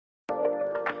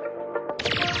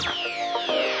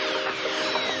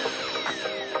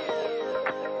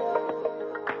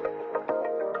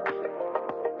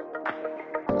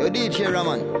Yo, DJ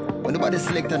Raman, when nobody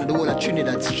select and the whole of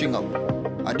Trinidad string up,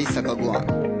 or this I go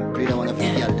on. Play that one of the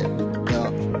girl them. Yo.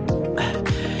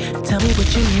 Tell me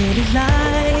what you really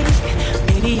like.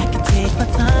 Maybe I can take my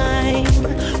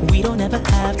time. We don't ever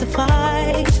have to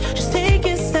fight. Just take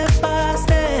it step by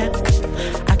step.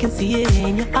 I can see it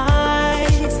in your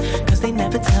eyes, cause they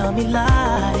never tell me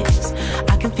lies.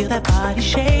 I can feel that body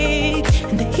shake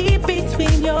and the heat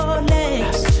between your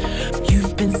legs.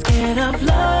 You've been scared of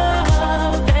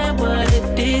love and what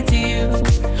it did to you.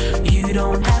 You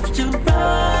don't have to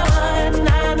run,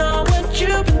 I know what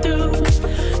you've been through.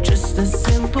 Just a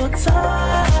simple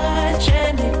touch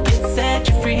and it can set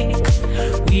you free.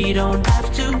 We don't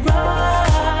have to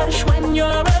rush when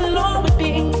you're alone with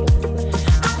me.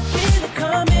 I feel it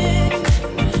coming,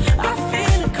 I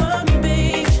feel it coming,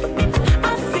 babe.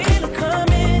 I feel it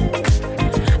coming,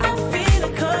 I feel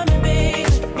it coming, babe.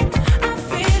 I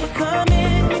feel it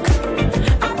coming,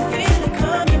 I feel it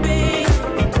coming, babe.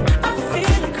 I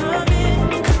feel it coming,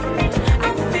 I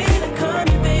feel it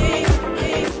coming, babe.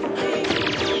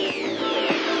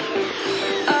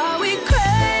 Are we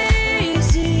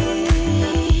crazy?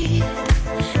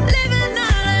 Living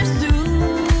our lives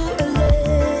through a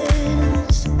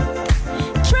lens.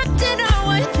 Trapped in our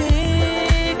white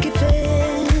picket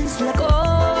fence like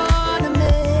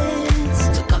ornaments.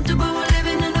 So comfortable we're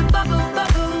living in a bubble,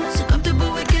 bubble. So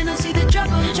comfortable we cannot see the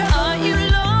trouble, trouble. Are you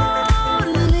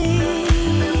lonely?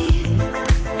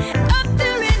 Up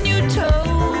there in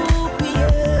utopia,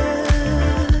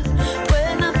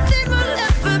 where nothing will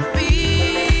ever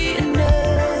be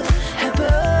enough,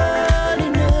 happen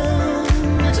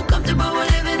enough. So comfortable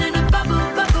we're living in a bubble,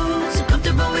 bubble. So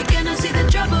comfortable we cannot see the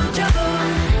trouble, trouble.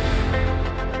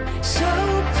 So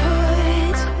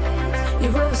put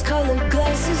your rose-colored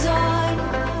glasses on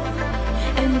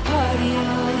and party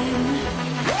on.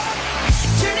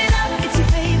 Turn it up, it's your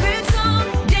favorite song.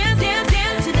 Dance, dance,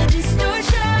 dance to the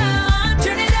distortion.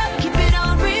 Turn it up, keep it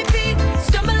on repeat.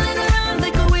 Stumbling around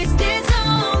like a wasted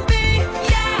zombie.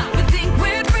 Yeah, we think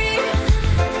we're free.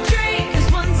 Drink, 'cause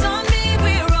one's on me.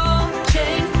 We're all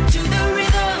chained to the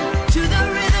rhythm, to the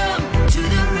rhythm, to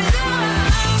the rhythm.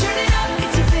 Turn it up,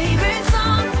 it's your favorite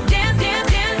song. Dance, dance,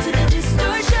 dance to the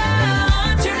distortion.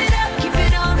 Turn it up, keep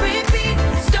it on repeat.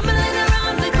 Stumbling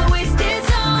around like a wasted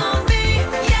zombie.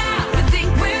 Yeah, we think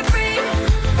we're free.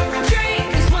 Drink,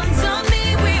 'cause one's on me.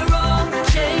 We're all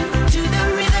chained to the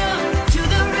rhythm, to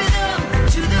the rhythm,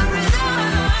 to the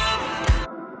rhythm.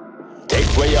 Take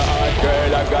away your heart,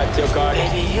 girl, I got your card.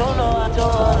 Baby, you know I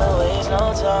don't wanna waste no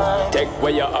time. Take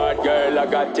away your heart, girl, I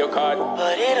got your card.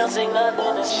 But it don't take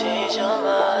nothing to change your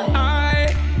mind.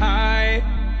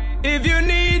 If you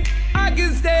need, I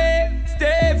can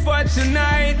stay for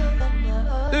tonight.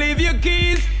 Leave your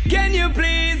keys, can you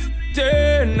please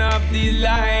turn off the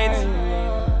lights?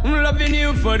 I'm loving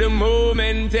you for the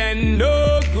moment and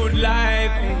no good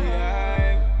life.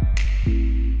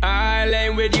 I'll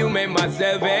ain't with you, make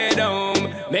myself at home.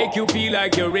 Make you feel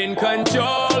like you're in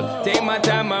control. Take my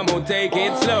time, I'm gonna take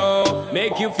it slow.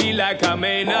 Make you feel like I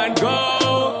may not go.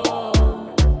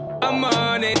 I'm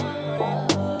on it,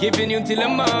 giving you till the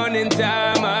morning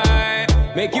time. I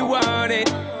make you want it.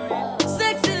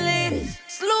 Sexy ladies,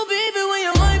 slow baby when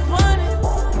you wine pon it.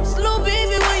 Slow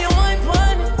baby when you wine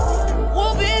pon it.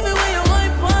 Whoa baby when you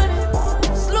wine pon it.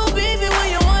 Slow baby when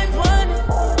you wine pon it.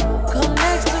 Come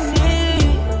next to me,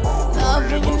 love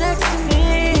when you next to me.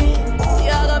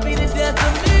 Y'all gonna be the death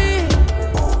of me.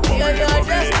 You're your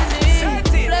destiny.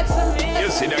 Flex to me. You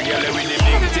see that girl with the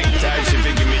big tic tac, she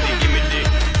fi give me the.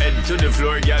 Head to the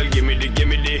floor, girl, give me the.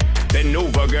 Bend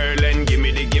over, girl, and give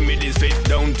me the. Spit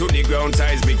down to the ground,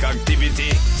 seismic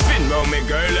activity. Spin round me,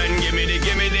 girl, and give me the.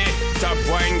 Top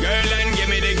wine, girl, and give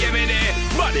me the.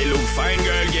 Body look fine,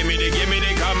 girl, give me the.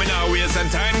 Coming out, waste some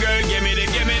time, girl, give me the.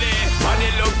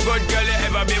 Body look good, girl, you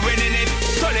ever be winning it.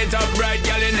 Turn it up right,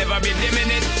 girl, you never be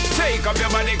dimming it. Shake up your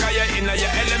body, cause you're in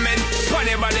your element.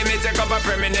 Funny body, me take up a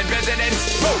permanent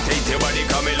residence. Rotate your body,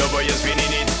 come in over, you're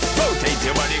spinning it. Rotate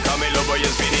your body, come in over,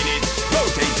 you're spinning it.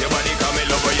 Rotate your body, come in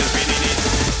over, you're spinning it.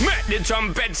 Make the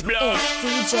trumpets blow.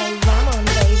 It's DJ Ramon,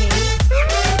 baby.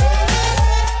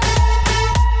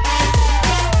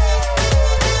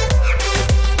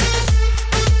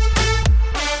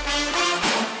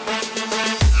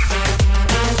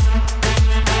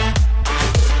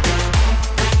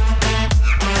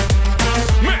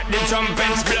 Make the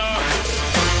trumpets blow.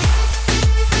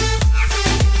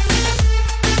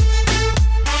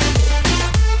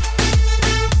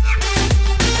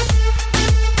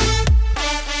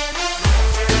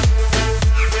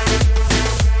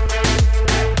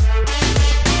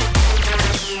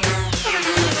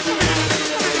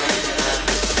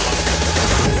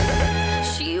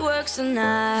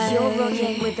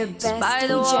 best by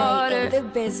the DJ water. in the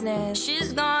business.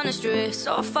 She's gone astray,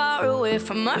 so far away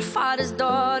from her father's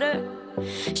daughter.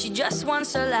 She just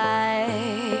wants a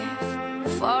life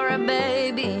for a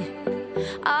baby.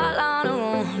 All on her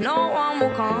own, no one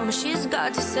will come. She's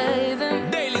got to save him.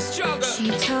 Daily struggle.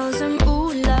 She tells him,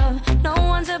 ooh, love, no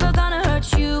one's ever gonna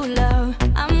hurt you, love.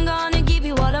 I'm gonna give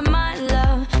you all of my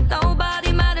love.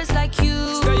 Nobody matters like you.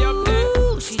 Stay up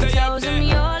there. She Stay tells up there. him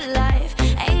your life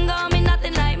ain't gonna be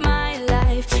nothing like my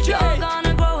life. You're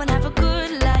gonna grow and have a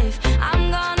good life.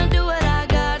 I'm gonna do what I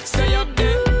got to Stay up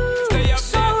there. Stay up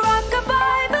so there.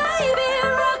 rock-a-bye, baby,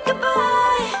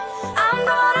 rock-a-bye. I'm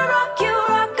gonna rock you,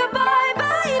 rock-a-bye,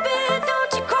 baby,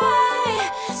 don't you cry.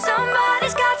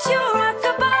 Somebody's got you,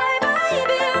 rock-a-bye,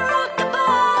 baby,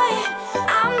 rock-a-bye.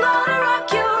 I'm gonna rock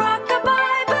you,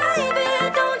 rock-a-bye, baby,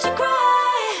 don't you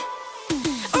cry.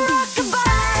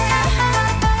 Rock-a-bye,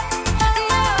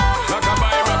 no.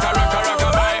 Rock-a-bye,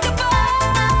 rock-a-rock-a-rock-a-bye.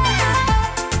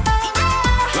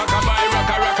 Rock-a-bye,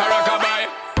 rock-a-rock-a-rock-a-bye.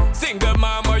 Single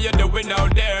mom, what you doing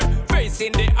out there?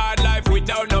 Facing the hard life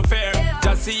without no fear.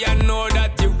 Just see and know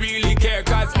that you really care.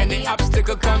 Cause any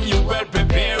obstacle come, you well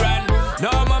prepare. And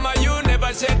no, mama, you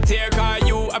never shed tear. Cause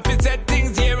you have to set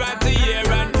things year after year.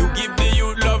 And you give the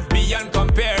youth love beyond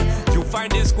compare. You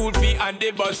find the school fee and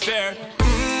the bus fare.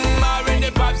 When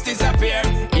the pops disappear,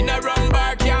 in a run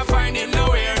bar, can't find him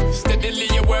nowhere. Steadily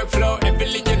your workflow,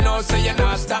 everything you know, so you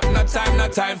not stop, no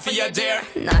time for your dear.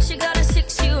 Now she got a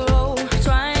 6-year-old,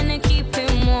 trying to keep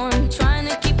him warm, trying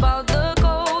to keep out the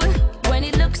cold. When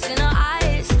he looks in her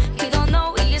eyes, he don't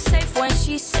know he is safe when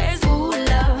she says, ooh,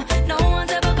 love, no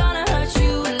one's ever gonna hurt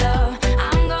you, love.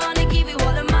 I'm gonna give you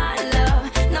all of my love.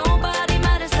 Nobody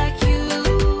matters like you.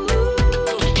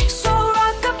 So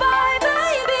rock-a-bye,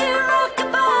 baby,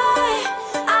 rock-a-bye.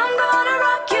 I'm gonna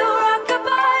rock you,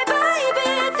 rock-a-bye, baby,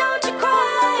 don't you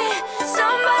cry.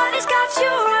 Somebody's got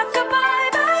you, rock-a-bye,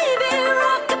 baby,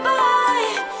 rock-a-bye.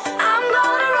 I'm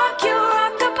gonna rock you,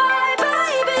 rock-a-bye,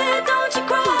 baby, don't you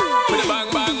cry. With a bang,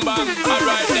 bang, bang,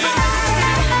 alright then.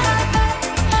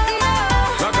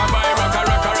 Rock-a-bye,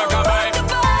 rock-a-rock-a-rock-a-bye.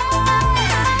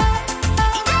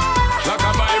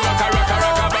 Rock-a-bye,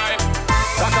 rock-a-rock-a-rock-a-bye.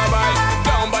 Rock-a-bye,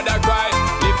 don't bother cry.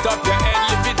 Lift up your head,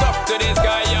 lift it up to the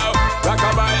sky, yo.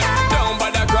 Rock-a-bye, don't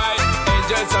bother cry.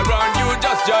 Angels around you,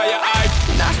 just dry your eye.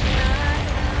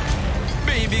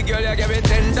 Baby girl, you give me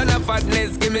 10 ton of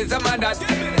fatness, give me some of that.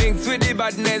 Thinks with the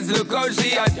badness, look how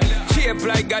she at. Shape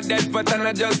like a death, but I'm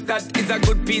not just that. It's a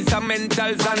good piece of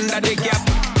mentals under the cap.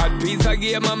 Hot piece of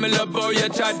game, and me love how you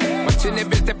chat. Watching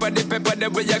every step of the paper, the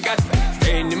way you got.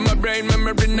 Staying in my brain,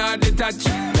 memory not detached.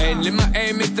 Mainly my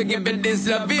aim is to give it this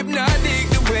love. If not, dig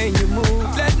the way you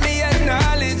move. Let me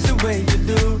acknowledge the way you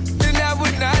do. Then I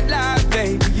would not lie,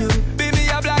 baby, you. Beat me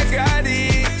up like I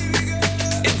did.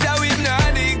 It's how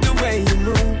hypnotic the way you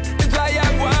move. That's why I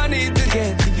wanted to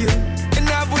get to you. And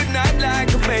I would not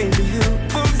like a baby you.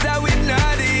 Moves how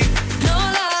hypnotic. No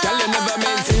lie. Girl, you never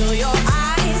meant to. Feel your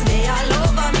eyes, they all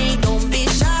over me. Don't be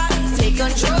shy, take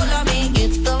control of me.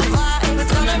 Get the vibe,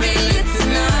 it's gonna be lit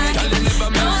tonight. Girl, you never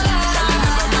No meant. Girl, you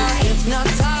never meant. lie,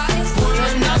 hypnotized, pour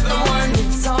another one.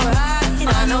 It's alright,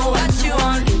 I know what you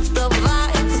want. Get the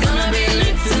vibe, it's gonna be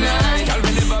lit tonight. Girl, we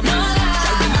never No meant.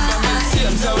 Girl, we never meant. See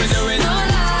 'em, so we do it. No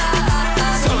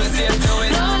lie, So we see 'em do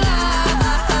it. no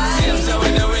lie. See 'em, so we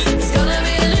do it. It's gonna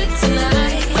be lit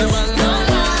tonight. Bang, bang, No bang,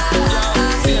 bang. Yo,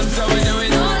 see 'em, so we do it.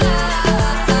 No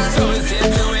lie, So we see 'em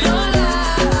do it. no lie.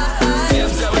 See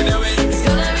 'em, so we do it. It's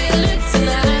gonna be lit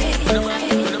tonight.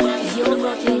 You're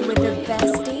rocking with the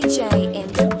best DJ in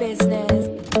the business.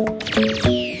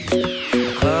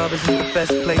 Club isn't the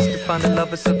best place to find the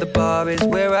lovers, so the bar is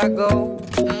where I go.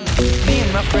 Me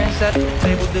and my friends at the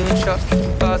table doing shots,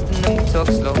 tripping fast, and then we talk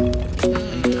slow.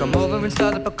 Come over and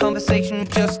start up a conversation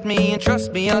with just me, and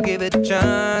trust me, I'll give it a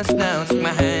chance. Now take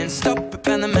my hand, stop it,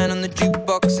 and the man on the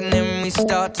jukebox, and then we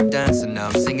start to dance. And now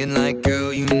I'm singing like,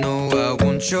 girl, you know I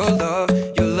want your love.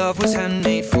 Your love was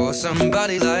handmade for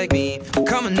somebody like me.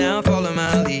 Come on now, follow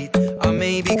my lead. I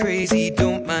may be crazy,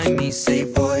 don't mind me. Say,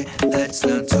 boy, let's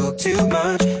not talk too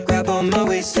much. Grab on my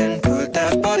waist and put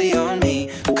that body on me.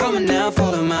 Come on now,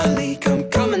 follow my lead.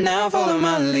 Come on now, follow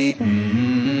my lead.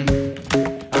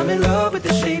 I'm in love with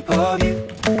the shape of you.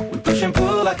 We push and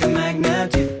pull like a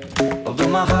magnet do. Although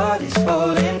my heart is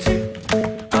falling too.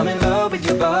 I'm in love with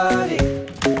your body.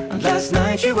 And last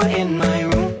night you were in my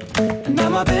room. And now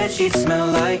my bedsheets smell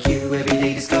like you. Every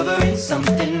day discovering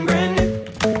something brand new.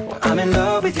 Well, I'm in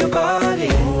love with your body.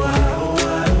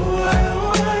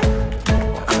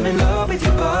 I'm in love with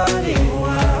your body.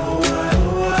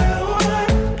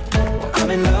 I'm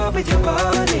in love with your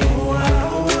body.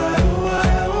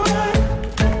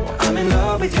 I'm in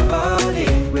love with your body.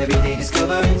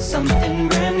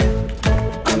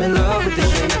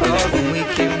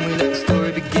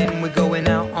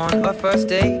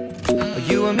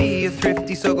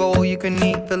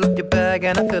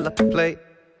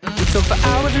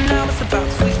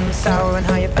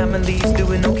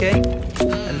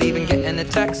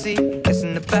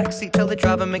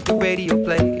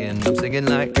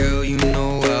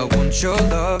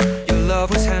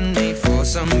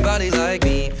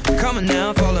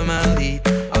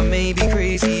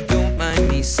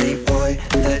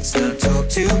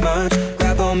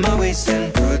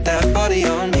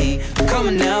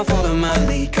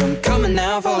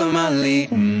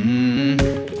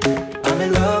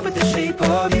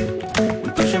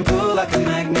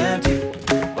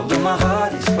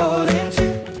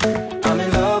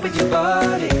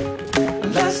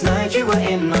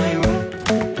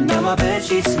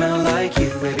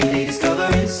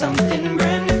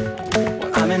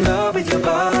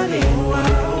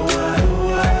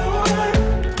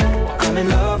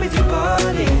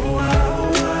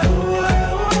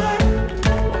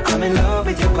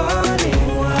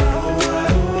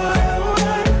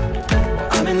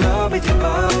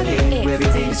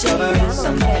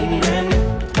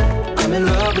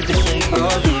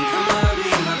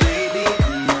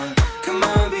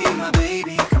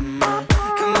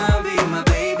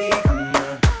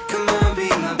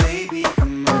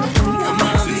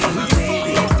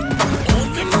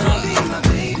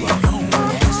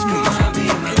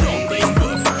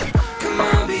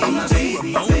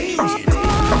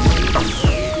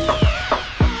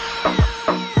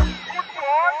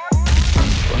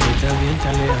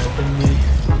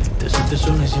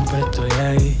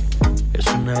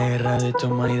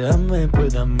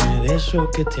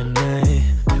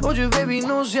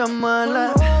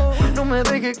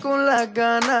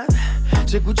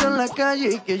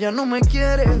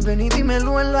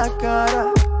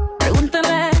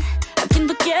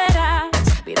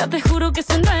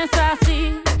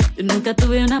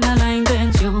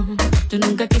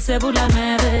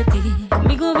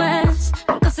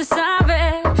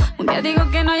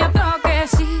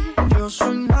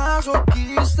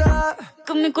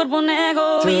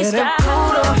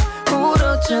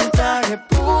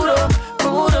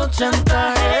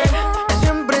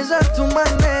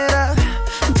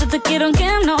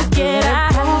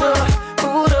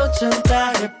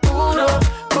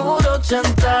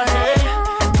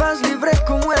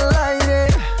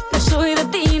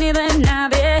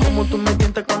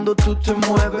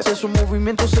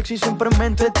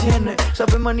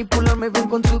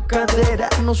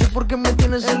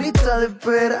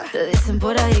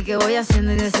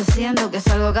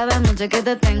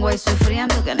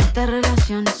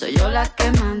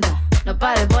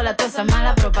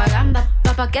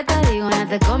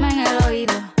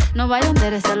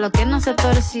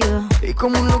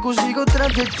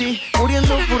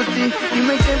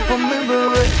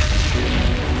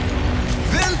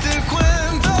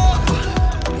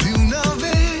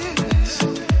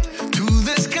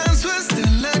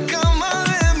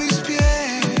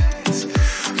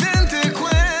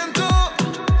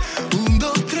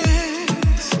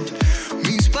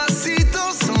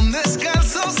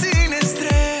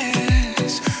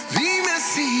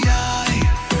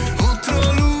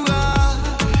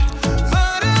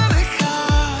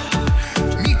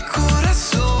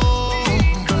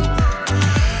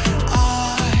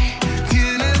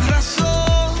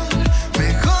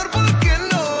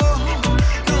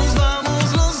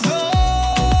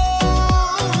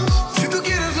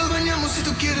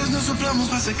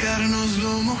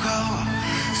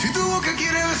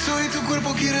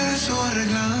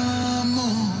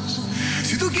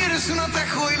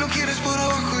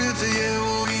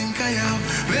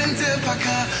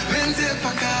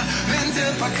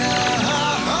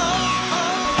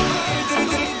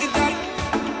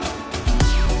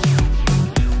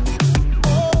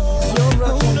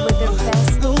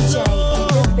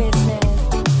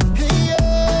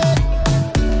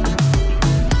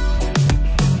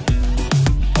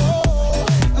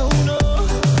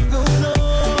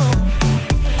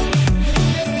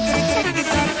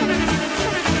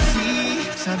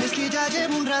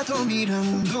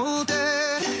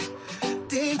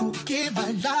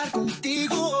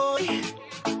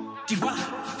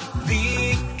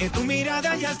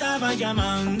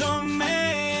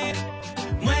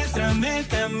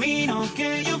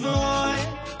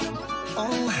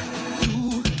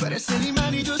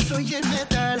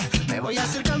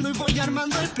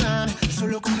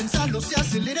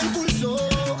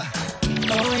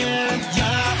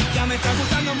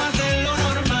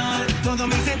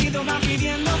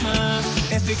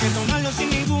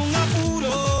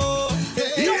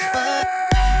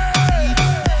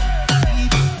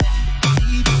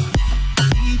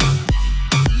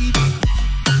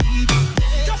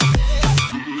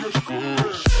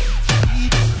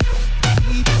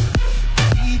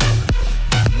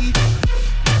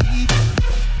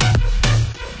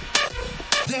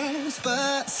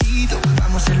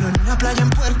 una playa en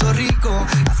Puerto Rico,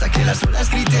 hasta que las olas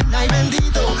griten ay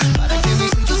bendito, para que mi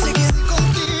sello se quede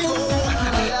contigo.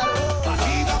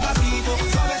 Pasito a pasito,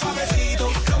 suave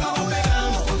suavecito, lo vamos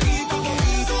pegando poquito a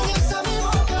poquito. Esa mi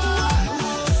boca,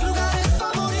 tus lugares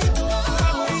favoritos.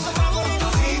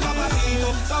 Pasito a pasito,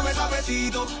 suave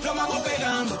suavecito, lo vamos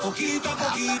pegando poquito a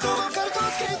poquito. Tocar tu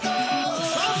escrito,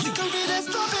 si que olvides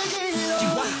tu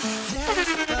apellido.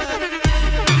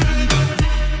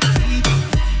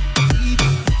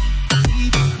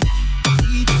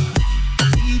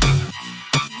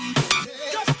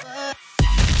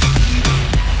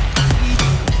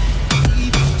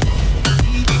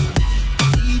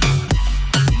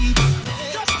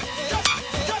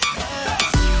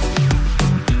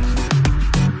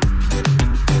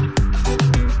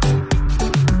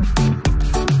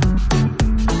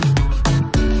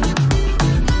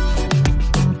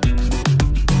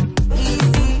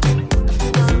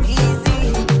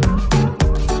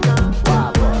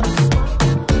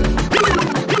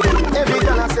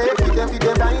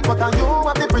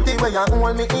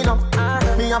 Hold me in up.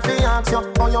 Me a fi ask you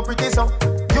how you pretty so.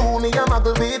 You me a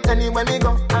muggle with anywhere me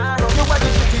go. You are the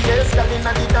prettiest girl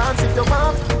inna the dance. If you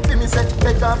want, see me say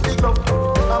take off the glove.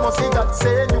 I must see God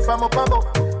send you from up above.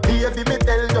 Baby me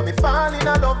tell you me fall in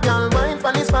love. Girl mind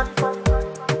pon this fat,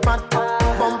 fat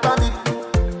bump a bit.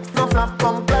 No flap,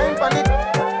 come climb pon it.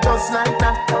 Just like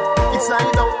that, it's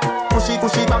slide out. Push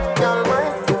it back, girl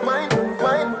mind.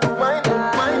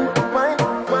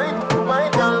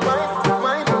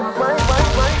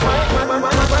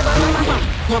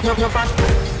 You're fat.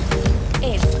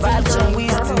 It's DJ Ramo,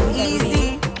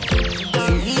 easy.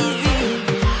 Too easy.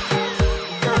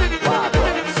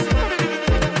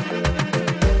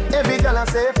 Every girl I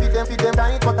say fit them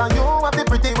tight, but you have the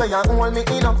pretty way you hold me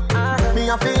in up. Me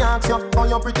a fi ask you how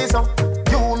you pretty so.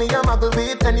 You me a muggle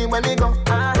with anywhere me go.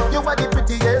 You are the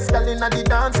prettiest girl inna the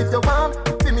dance. If you want,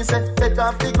 see me say take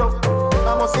off the glove.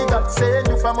 I must see God send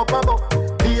you from up above.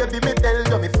 Baby me tell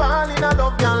you me fall in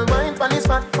love. Girl mind pon this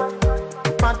fat.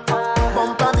 Fat,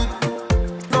 bump a bit.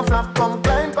 No flap, come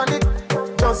climb on it.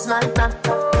 Just like that,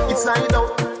 it's slide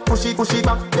out. Push it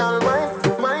back, girl, wine,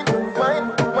 girl,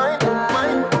 wine.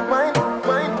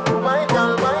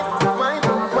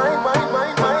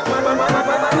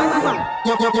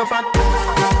 You're fat.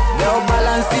 Now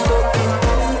balance it up.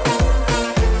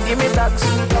 Give me that.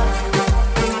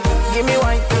 Give me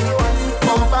wine.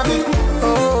 Bump a bit.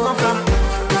 No flap.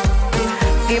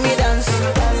 Give me dance.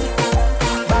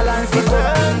 Balance it up.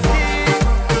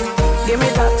 Give me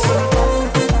that.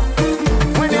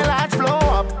 When your lights blow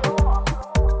up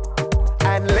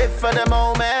and live for the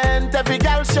moment, every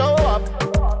girl show up.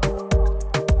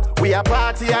 We a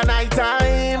party at night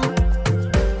time.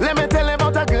 Let me tell you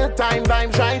about a good time.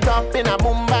 Vibes right up in a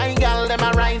Mumbai, girl. Them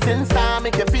a rising star,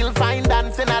 make you feel fine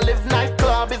dancing. I live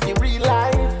nightclub is the real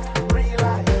life.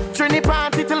 Trini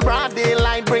party till broad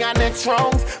daylight, bring our next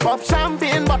rounds. Pop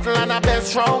champagne bottle and a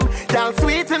best round. Girl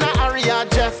sweet in a area,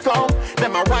 just come.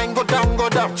 Them a wine go down.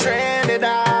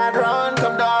 Trinidad, run,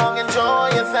 come down,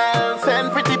 enjoy yourself.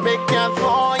 Send pretty pictures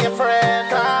for your friend.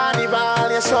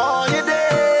 Carnival, you show you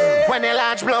there. When the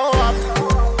large blow up,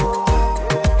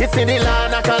 it's in the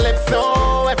land of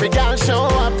Calypso. Every girl show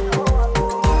up.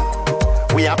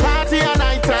 We a party at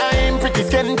night time, pretty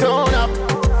skin tone up.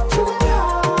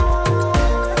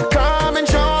 Come and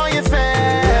show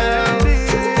yourself.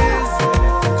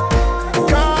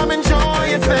 Come and show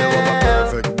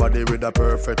yourself. Perfect body with a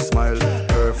perfect smile.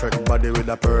 Perfect body with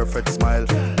a perfect smile.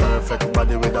 Perfect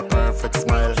body with a perfect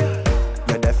smile.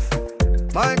 You're deaf.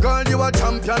 My girl, you a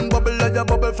champion. Bubble like a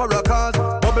bubble for a cause.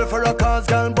 Bubble for a cause,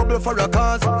 girl, bubble for a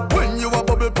cause. When you a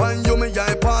bubble pan, you me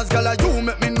eye pass. Girl, you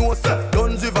make me know, sir,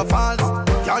 don't ever false.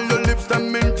 Girl, your lips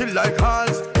them minty like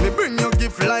hearts. Me bring you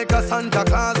gift like a Santa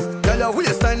Claus. Girl, your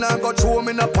waistline I got throw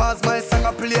me in a pass. My song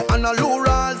I play on a low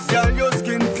rolls. Girl, your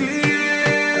skin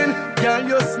clean. Girl,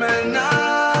 you smell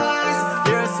nice.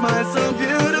 Your smile so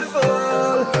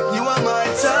beautiful. You are my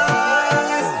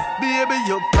choice. Baby,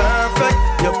 you're perfect.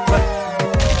 You're perfect.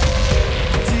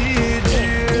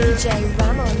 DJ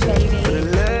Ramo, baby. For the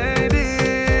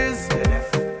ladies.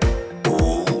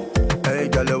 Ooh. Hey,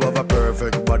 girl, you have a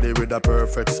perfect body with a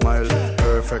perfect smile.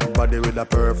 Perfect body with a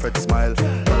perfect smile.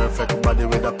 Perfect body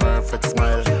with a perfect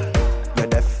smile. You're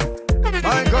deaf.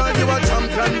 My girl, you a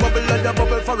champion. Bubble like a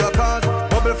bubble for a cause.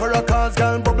 Bubble for a cause,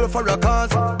 girl, bubble for a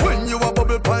cause. When you a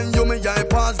bubble pan, you me eye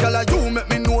pass. Girl, you make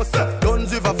me know, sir,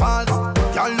 don't ever false.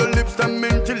 Girl, your lips them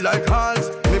minty like hearts.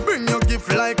 Me bring you gift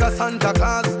like a Santa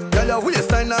Claus. Girl, your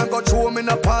waistline I got throw me in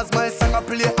a pass. My song I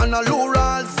play on a low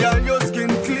rolls. Girl, your skin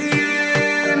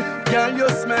clean. Girl, you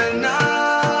smell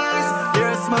nice.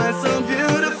 Your smile so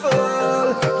beautiful.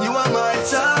 You are my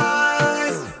child.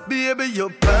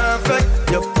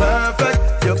 you're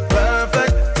perfect, you're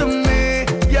perfect to me.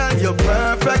 Yeah, you're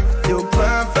perfect, you're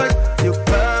perfect, you're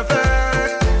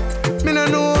perfect. Me no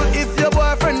know if your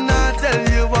boyfriend not tell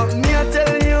you, but me I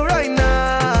tell you right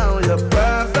now. You're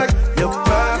perfect, you're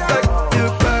perfect,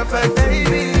 you're perfect to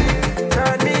me.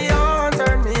 Turn me on,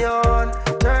 turn me on,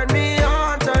 turn me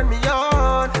on, turn me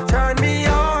on, turn me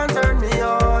on, turn me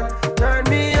on, turn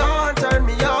me on, turn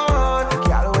me on.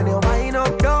 Girl, when you wind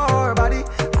up your body,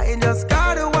 I just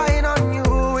gotta wine on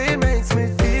you. It makes me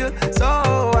feel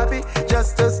so happy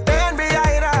just to stand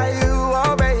behind you,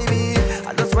 oh baby.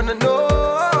 I just wanna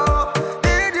know,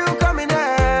 did you come in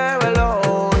there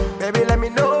alone? Baby, let me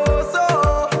know so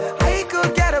I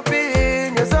could get up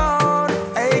in your zone.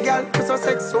 Hey girl, you're so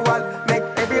sexual, make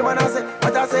everyone else say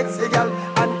what a sexy girl.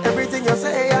 And everything you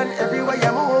say and everywhere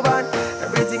you move and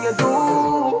everything you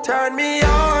do. Turn me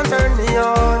on, turn me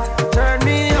on, turn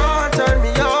me on, turn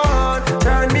me on,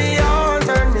 turn me on,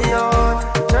 turn me on,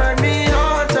 turn me on, turn me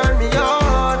on, turn me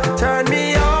on, turn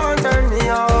me on, turn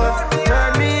me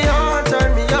on,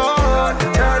 turn me on,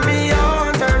 turn me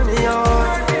on, turn me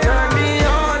on, turn me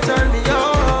on, turn me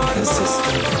on.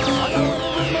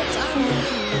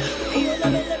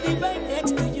 Let me right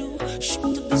next to you.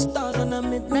 Shoot to the stars on a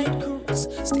midnight cruise.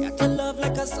 Stay at your love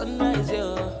like a sunrise,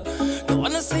 yeah. Don't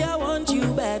wanna say I want you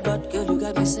bad, but girl, you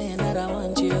got me saying that I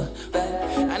want you bad.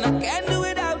 And I can't do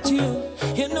without you.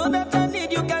 You know that I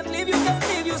need you, can't leave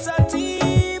you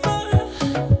sativa.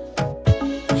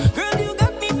 Girl, you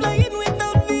got me flying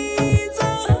without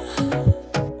visa.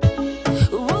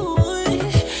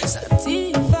 Ooh,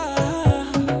 sativa.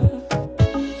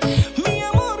 Mi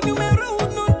amor, numero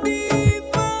uno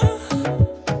diva.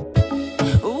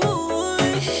 Ooh,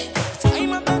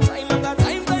 time after time,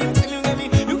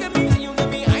 you get me, you get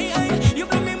me high. You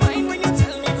blow me mind when you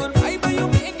tell me goodbye, but you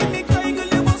making me cry, girl,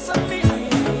 you must have me high.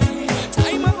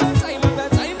 Time after time,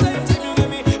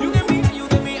 you get me, you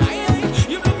get me high.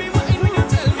 You blow me mind when you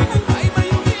tell me goodbye, but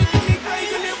you making me cry,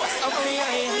 girl, you must have me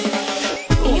high.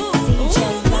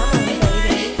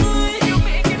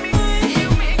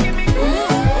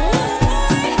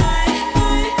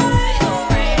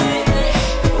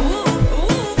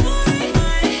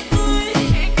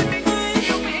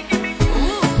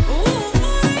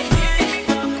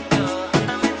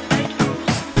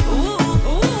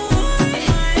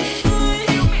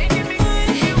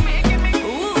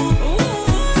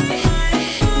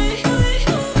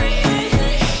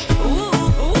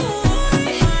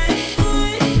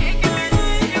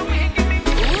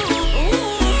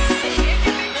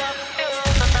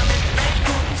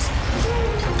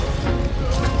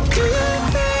 Do you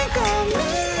think of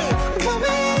me the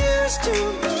way you used to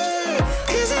be?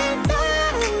 Is it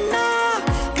not enough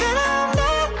that I'm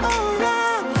not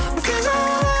around? Because I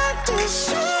like to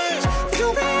see you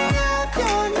bring up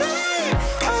your name.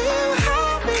 Are you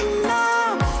happy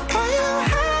now? Are you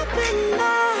happy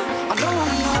now? I don't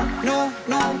wanna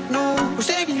know who's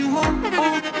taking you home,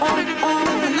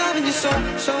 and loving you so.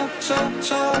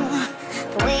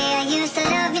 The way I used to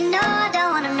love you, no, I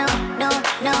don't wanna know, no.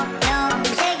 I'm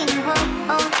taking you home,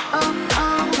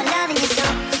 I'm loving you so.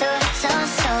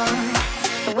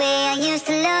 The way I used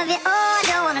to love you, oh, I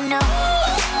don't wanna know.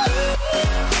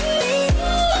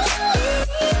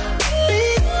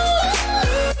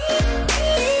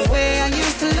 The way I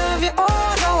used to love you, oh,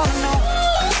 I don't wanna know.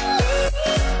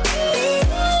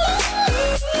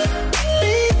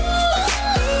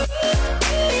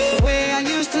 The way I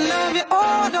used to love you, oh,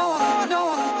 I don't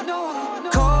wanna know.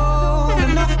 Cold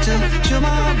enough to chill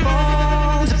my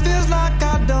bones. It feels like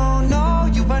I don't know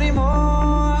you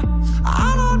anymore.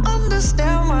 I don't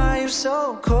understand why you're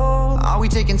so cold. Are we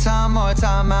taking time or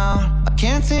time out? I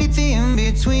can't take the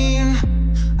in-between.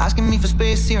 Asking me for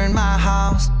space here in my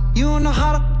house. You know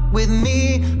how to with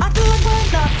me. I feel like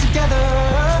we're not together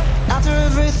after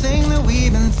everything that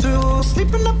we've been through.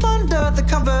 Sleeping up under the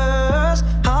covers.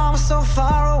 I'm so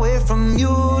far away from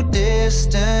you,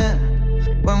 distant.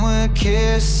 When we're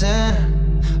kissing,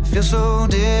 I feel so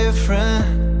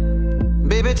different.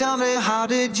 Baby, tell me, how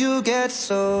did you get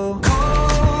so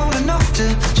cold enough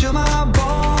to chill my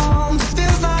bones? It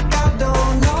feels like I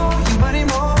don't know you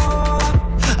anymore.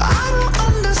 I don't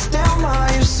understand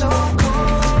why you're so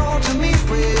cold to me.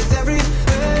 With every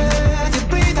breath you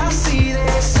breathe, I see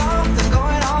there's something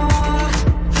going on.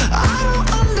 I don't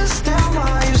understand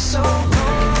why you're so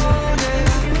cold, yeah.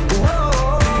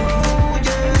 Whoa,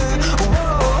 yeah.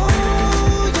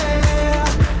 Whoa, yeah.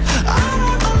 I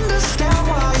don't understand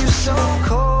why you're so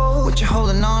cold. What you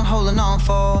holding on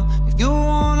for? If you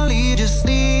wanna leave, just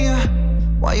leave.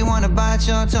 Why you wanna bite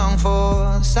your tongue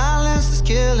for? The silence is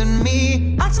killing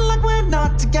me. Acting like we're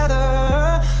not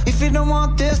together. If If you don't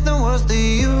want this, then what's the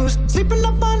use? Sleeping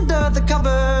up under the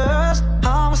covers.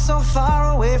 I'm so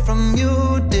far away from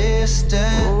you,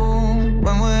 distant.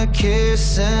 When we're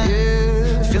kissing,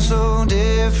 it feels so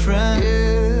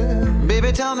different.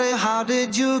 Baby, tell me, how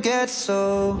did you get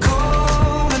so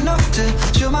cold enough to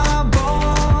chill my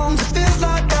bones? It feels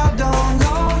like I don't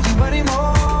know you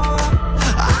anymore.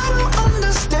 I don't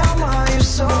understand why you're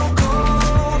so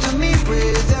cold to me.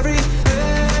 With every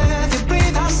breath you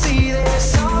breathe, I see there's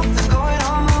something going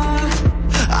on.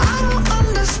 I don't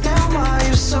understand why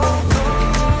you're so cold.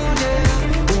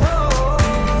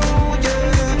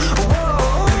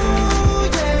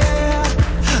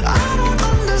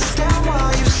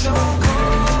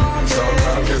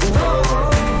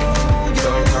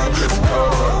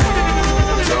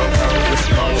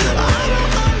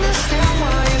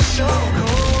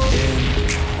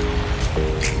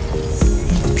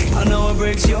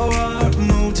 Breaks your heart.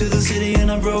 Moved to the city and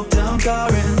I broke down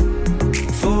crying.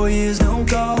 4 years, no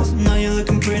calls. Now you're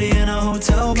looking pretty in a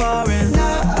hotel bar. And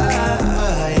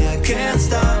I can't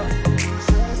stop.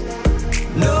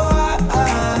 No,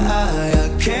 I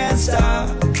can't stop.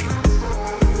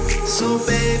 So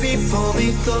baby, pull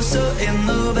me closer in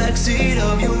the backseat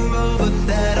of your Rover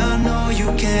that I know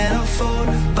you can't afford.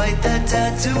 Bite that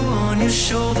tattoo on your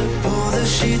shoulder. Pull the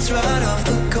sheets right off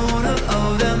the corner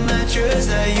of that mattress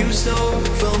that you stole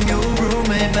from your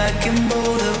roommate back in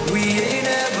Boulder. We ain't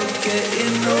ever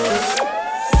getting older.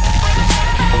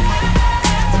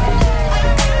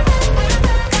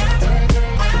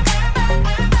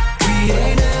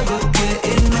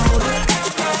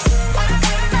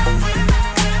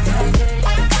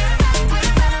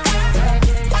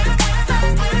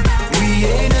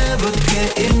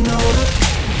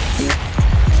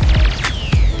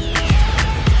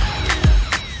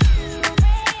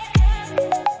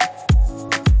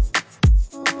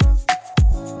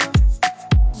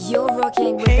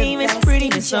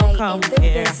 Don't come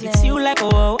here. It's you like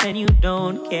oh, and you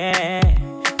don't care.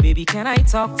 Baby, can I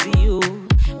talk to you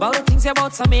about the things you're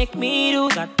about to make me do?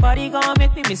 That body gonna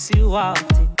make me miss you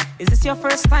often. Is this your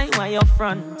first time while you're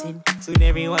fronting? Soon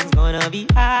everyone's gonna be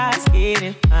asking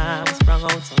if I'm sprung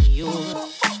out on you.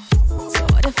 So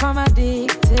what if I'm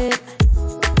addicted?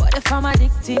 What if I'm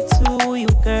addicted to you,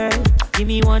 girl? Give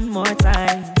me one more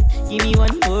time. Give me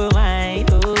one more wine.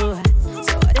 Oh.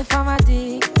 So what if I'm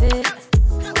addicted?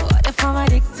 I'm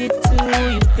addicted to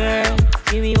you, girl.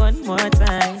 Give me one more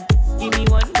time. Give me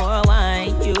one more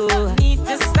wine. You need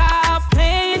to stop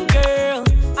playing, girl.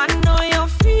 I know you're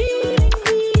feeling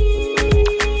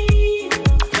me.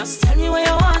 Just tell me what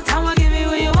you want. I'ma give you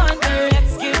what you want, girl.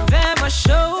 Let's give them a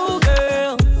show,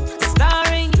 girl.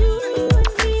 Starring you and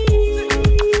me.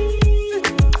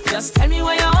 Just tell me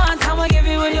what you want. I'ma give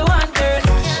you what you want, girl.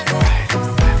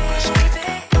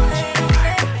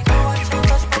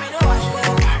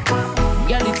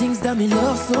 That me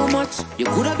love so much. You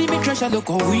coulda be me treasure, look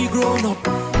how we grown up.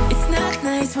 It's not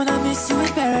nice when I miss you in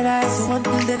paradise. So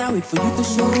until then I wait for you to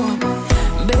show up.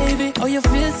 Baby, oh you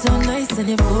feel so nice and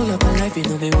you full up of life, you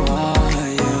know me why,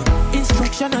 yeah.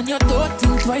 Instruction on your thought,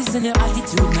 think twice and your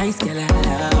attitude nice, girl, I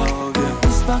love you.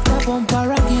 Push back the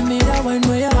bumper and give me that one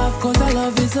where you have, cause I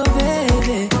love you so,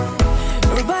 baby.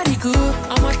 Your body good,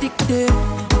 I'm addicted.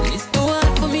 It's too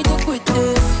hard for me to quit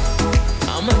this.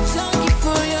 I'm a junkie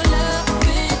for your love.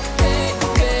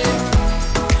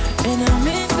 And I'm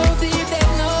in so deep that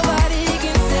nobody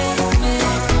can save me.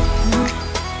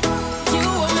 You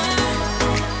are mine.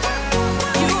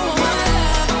 You are my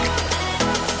love.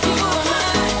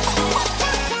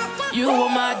 You are my drug. You are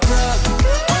my drug.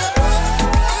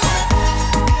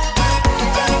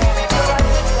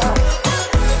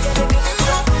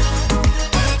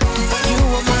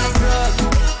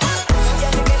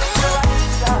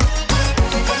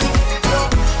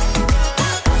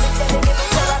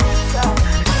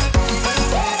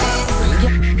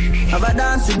 Have a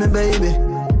dance with me, baby.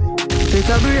 Take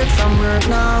a break from work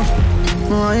now.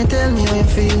 Why you tell me how you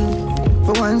feel?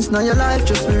 For once, now your life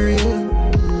just be real.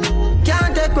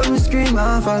 Can't take when we scream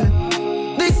and fall.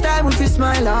 This time we feel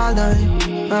smile all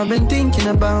night. I've been thinking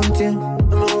about you.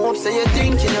 I hope say you're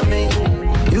thinking of me.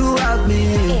 You have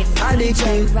me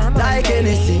addicted like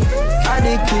anything.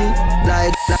 Addicted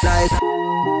like.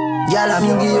 Y'all, I'm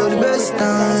gonna give you the best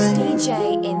time.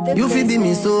 You feel be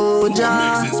me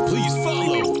soldier. Please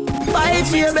follow. Fight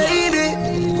for you, baby.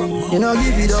 You know,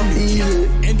 give it up easy.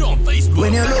 And on Facebook.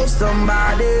 When you love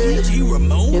somebody, you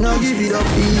know, give it up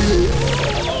easy.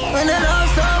 When you love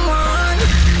someone,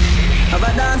 have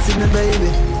a dance with me,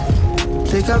 baby.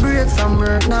 Take a break from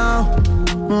work now.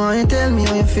 Why you tell me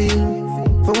how you feel?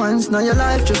 For once, now your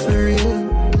life just be real.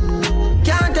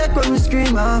 Can't take when we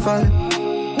scream and fall.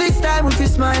 This time if you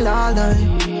smile all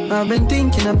night. I've been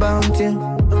thinking about you.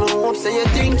 I hope say you're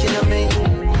thinking of me.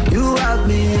 You have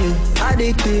me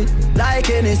addicted like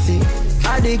Hennessy.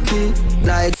 Addicted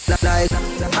like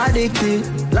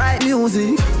addicted like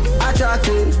music.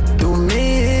 Attracted to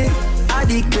me.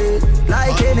 Addicted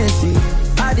like Hennessy.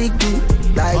 Addicted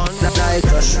like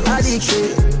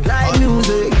addicted like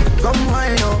music. Come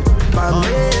wind up for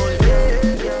me.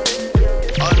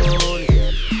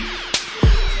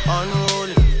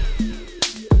 Unruly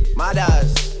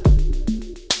Mothers.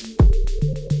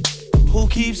 Who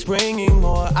keeps bringing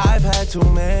more? I've had too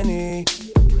many.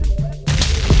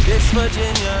 This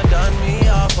Virginia done me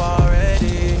off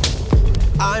already.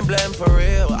 I'm blamed for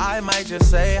real, I might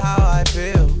just say how I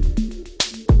feel.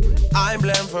 I'm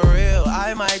blamed for real,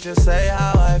 I might just say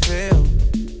how I feel.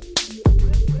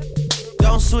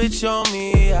 Don't switch on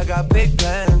me, I got big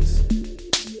plans.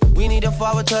 We need to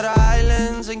forward to the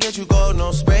islands and get you gold,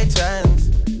 no spray tans.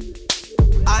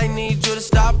 I need you to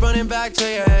stop running back to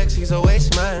your ex, he's a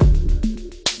waste man.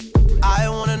 I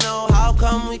wanna know how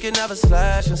come we can never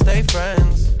slash and stay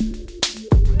friends.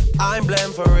 I'm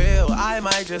blamed for real, I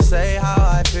might just say how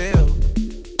I feel.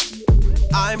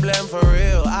 I'm blamed for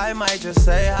real, I might just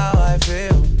say how I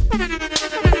feel. Get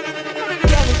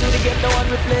me to the ghetto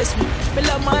and replace me. Me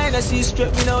love my Hennessy,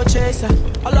 strip me no chaser.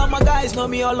 All of my guys know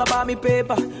me all about me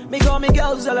paper. Me got me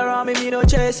girls all around me no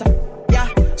chaser. Yeah,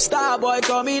 star boy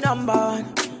call me number one.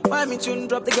 When me tune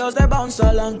drop, the girls they bounce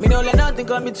along. Me don't let nothing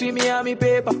come between me and me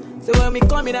paper. So when me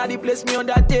come in at the place, me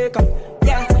undertaker.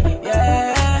 Yeah,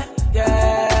 yeah,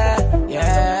 yeah, yeah,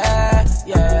 yeah,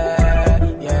 yeah,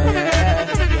 yeah.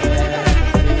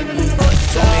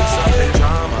 To mix up in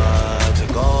drama, to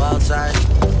go outside.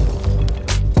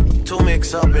 To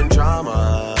mix up in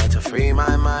drama, to free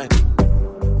my mind.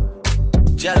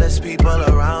 Jealous people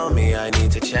around me, I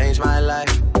need to change my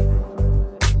life.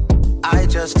 I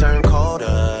just turn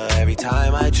colder every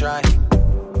time I try.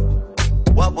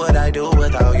 What would I do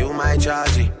without you, my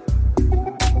Georgie?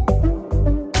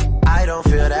 I don't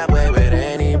feel that way with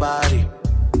anybody.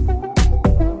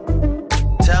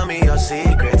 Tell me your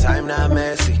secrets, I'm not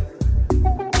messy.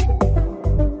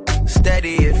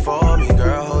 Steady it for me,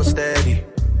 girl, hold steady.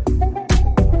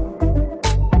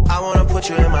 I wanna put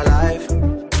you in my life.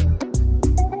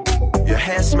 Your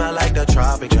hair smell like the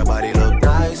tropics, your body look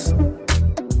nice.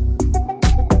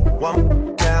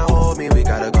 One can't hold me, we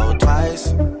gotta go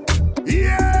twice.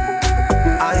 Yeah!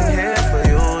 I'm here for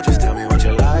you, just tell me what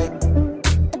you like.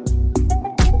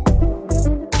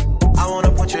 I wanna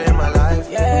put you in my life.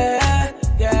 Yeah,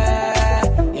 yeah,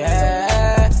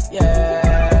 yeah,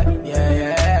 yeah, yeah,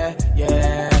 yeah,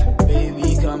 yeah.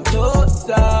 Baby, come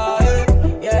closer.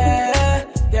 Yeah,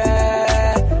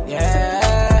 yeah,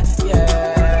 yeah,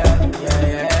 yeah,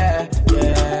 yeah,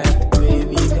 yeah.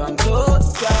 Baby, come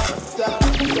closer.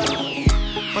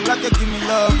 But like you give me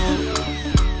love, oh.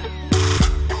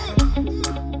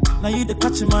 Now you the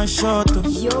catching my shot, oh.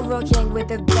 You're rocking with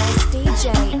the best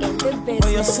DJ in the business.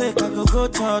 For your sake, I go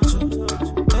touch you.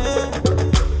 Hey.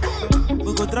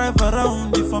 We go drive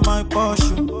around you for my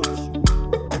Porsche.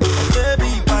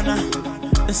 Baby, pana,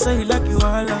 they say you like you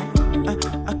all.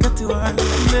 I get you all.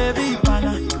 Baby,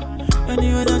 pana,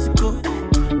 anywhere that you go,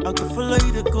 I can follow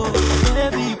you to go.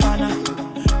 Baby, pana,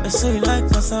 they say you like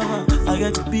cassava, I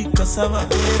get to be cassava.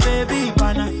 Hey, baby,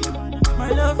 pana, my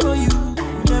love for you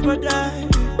will never die.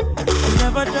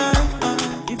 Never die,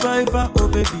 if I ever, oh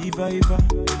baby, if I ever.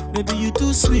 Baby, you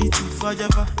too sweet, if I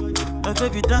ever. My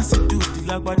baby dance it to the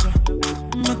lagwaja.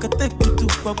 Make a take you to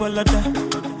Babalada.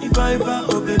 If I ever,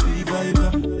 oh baby, if I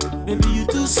ever. Baby, you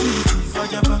too sweet, if I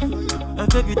ever. My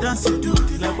baby dance it to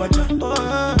the lagwaja.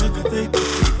 Oh, make a take you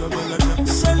to Babalada.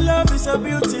 So love is a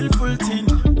beautiful thing.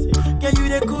 Can you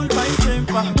they cool my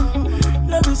temper?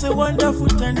 Love is a wonderful,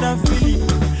 tender feeling.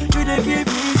 You they give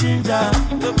me ginger.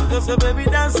 So baby,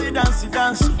 dance it, dance it,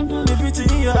 dance. The beauty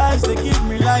in your eyes, they give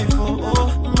me life, oh,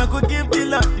 oh. I could give the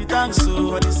love, the thanks, oh.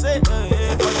 For the sake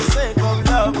of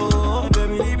love, oh.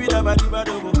 Baby, leave it up, I leave it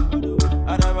over.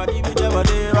 I never give it up, I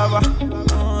leave it over.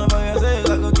 For your sake,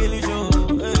 I could kill you, show.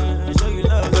 Show you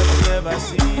love that you never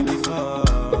seen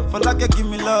before. For like you give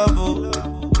me love, oh.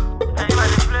 Now you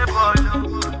the play ball,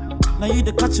 oh. Now you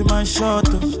the catch my shot,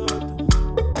 oh.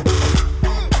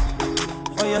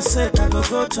 For your sake, I go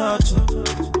touch you.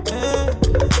 Hey.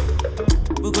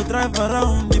 We go drive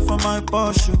around you for my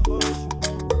Porsche.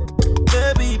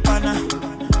 Baby, pana,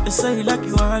 they say you like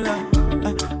you all.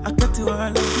 I get you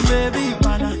all. Baby,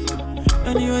 pana,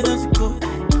 anywhere that you go,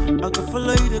 I can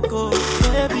follow you to go.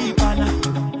 Baby, pana,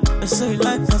 they say you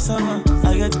like cassava,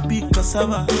 I get to be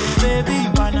cassava. Baby,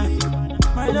 pana,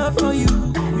 my love for you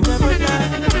will never die.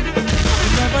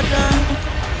 Will never die.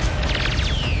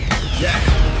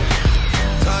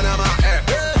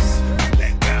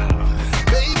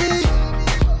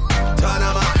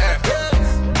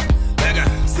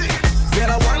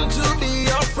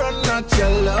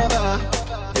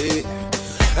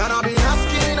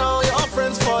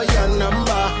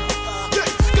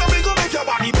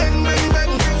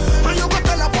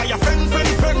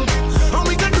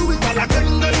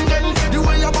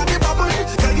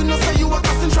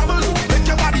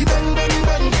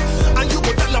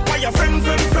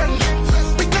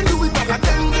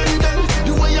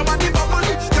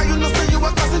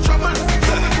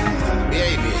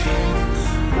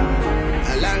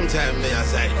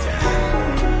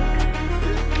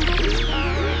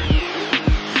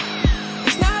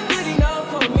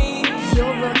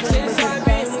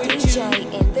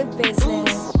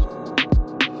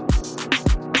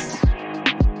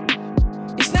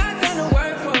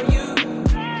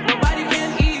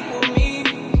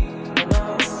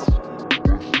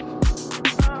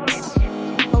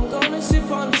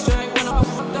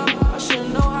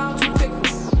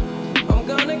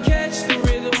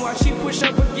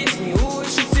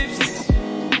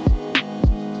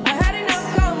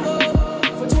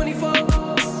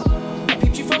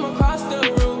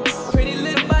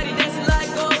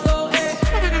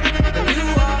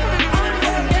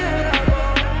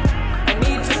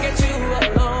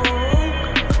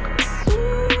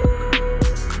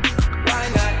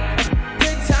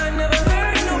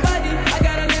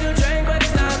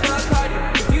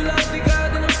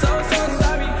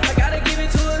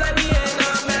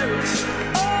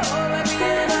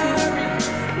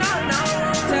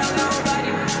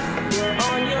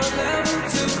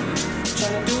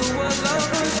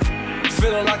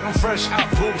 fresh out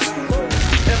boost.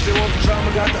 If they want the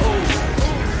drama, got the ooze.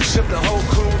 Ship the whole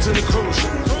crew to the cruise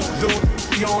ship. Dude,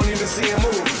 you don't even see him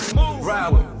move.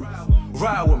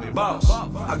 Ride with me, boss.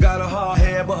 I got a hard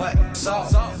head, but her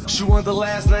soft. She want the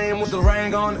last name with the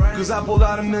ring on it. Cause I pulled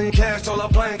out $1 million cash, told her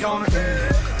plank on it.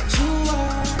 You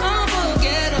are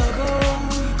unforgettable.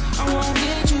 I won't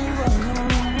get you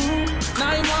alone.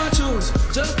 Now you want to choose.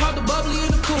 Just pop the bubbly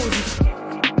in the koozie.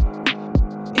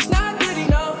 It's not good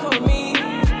enough for me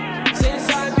since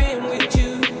I've been with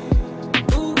you.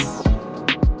 Ooh.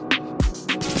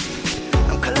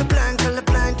 I'm colorblind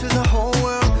to the whole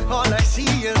world. All I see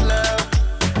is love.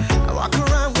 I walk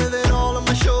around with it all on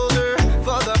my shoulder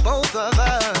for the both of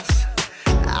us.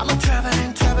 I'm a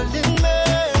traveling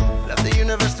man. Love the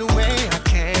universe the way I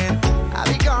can. I'll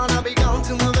be gone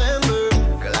till November.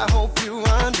 Girl, I hope you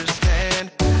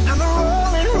understand. I'm a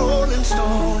rolling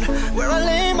stone. Where I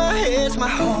lay my head's my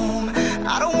home.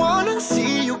 I don't wanna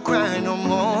see you cry no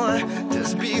more.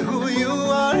 Just be who you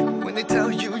are. When they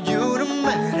tell you you don't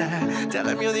matter, tell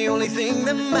them you're the only thing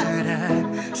that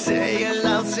matters. Say it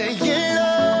loud, say it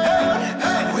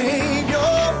loud. Wave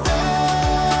your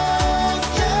flag,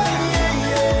 yeah,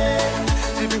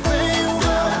 yeah. Everywhere you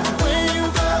go,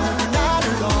 you're not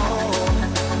alone.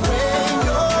 Wave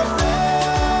your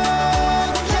flag,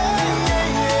 yeah, yeah,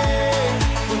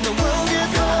 yeah. When the world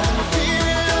gets cold, you feel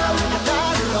it love, you're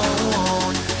not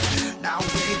alone. Now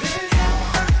wave it.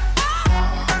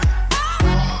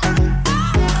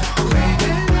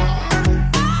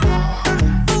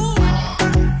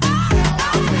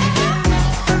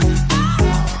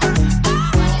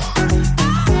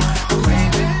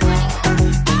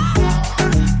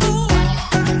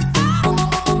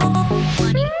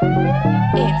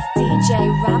 It's DJ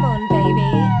Ramon,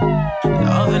 baby.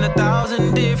 Love in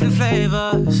 1,000 different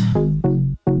flavors.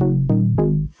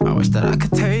 I wish that I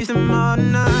could taste them all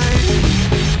night.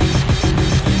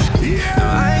 No,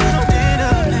 I ain't no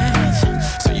dinner plans,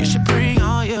 so you should bring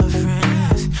all your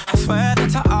friends. I swear that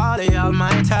to all of y'all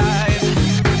my type.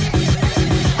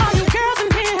 All you girls in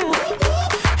here,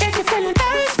 if you're feeling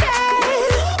thirsty,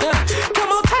 come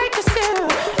on, take a sip,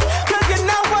 'cause you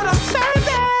know what I'm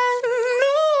serving.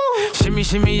 Shimmy,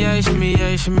 shimmy, yeah, shimmy,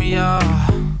 yeah, shimmy, yeah.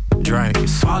 Drink,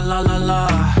 swalla la la.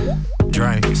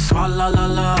 Drink, swalla la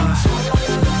la.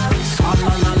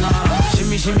 Swalla la la.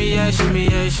 Shimmy, shimmy, yeah, shimmy,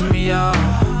 yeah, shimmy, yeah.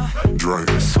 Drink,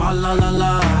 swalla la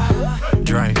la.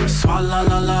 Drink, swalla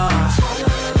la la.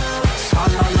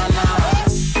 Swalla la la.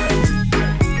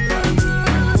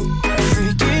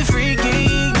 Freaky, freaky,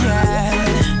 yeah.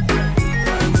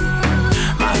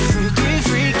 My freaky,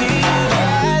 freaky,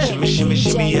 yeah. Shimmy, shimmy,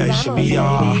 shimmy, yeah, shimmy,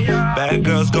 yeah. Bad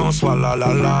girls gon' swallow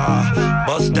la la.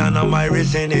 Bust down on my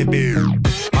wrist and it be.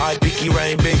 My pinky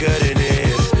ring bigger than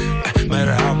this.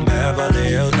 Matter how I'm Beverly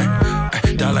Hills.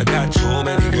 Dollar got too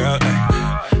many girls.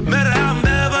 Matter how I'm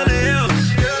Beverly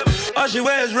Hills. All she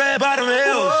wears red bottom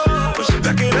heels. When she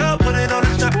back it up, put it on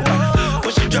the top.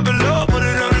 When she drop it low, put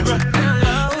it on the ground.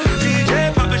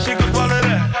 DJ pop it, she gon' swallow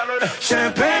that.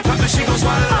 Champagne pop it, she gon'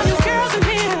 swallow that. All you girls in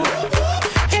here,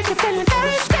 if you're feeling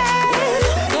thirsty,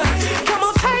 come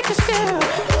on, take a sip,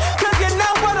 'cause you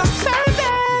know what I'm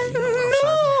serving.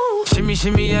 Shimmy,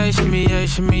 shimmy, yeah, shimmy, yeah,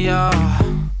 shimmy, yeah.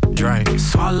 Drink,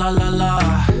 swalla la la.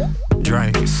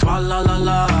 Drink, swalla la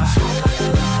la.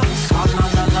 Swalla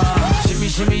la la. Shimmy,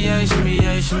 shimmy, yeah, shimmy,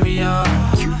 yeah, shimmy, yeah.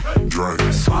 Drink,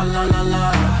 swalla la la.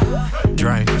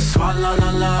 Drink, swalla la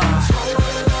la.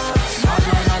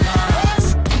 Swalla la la.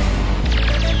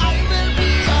 I will be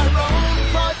around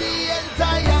for the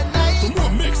entire night. For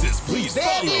more mixes, please Baby,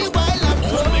 follow while I'm on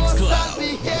close, Mixcloud. I'll be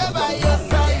here by your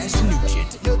side.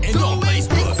 And on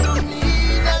Facebook. To me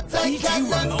that I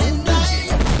cannot deny.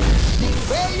 The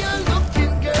way you're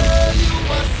looking, girl, you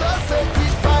are so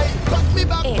certified. Cut me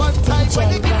back one time when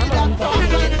you give me that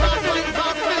fast wine, fast wine,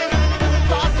 fast wine.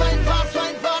 Fast wine, fast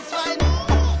wine, fast wine.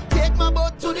 Take my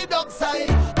boat to the dockside.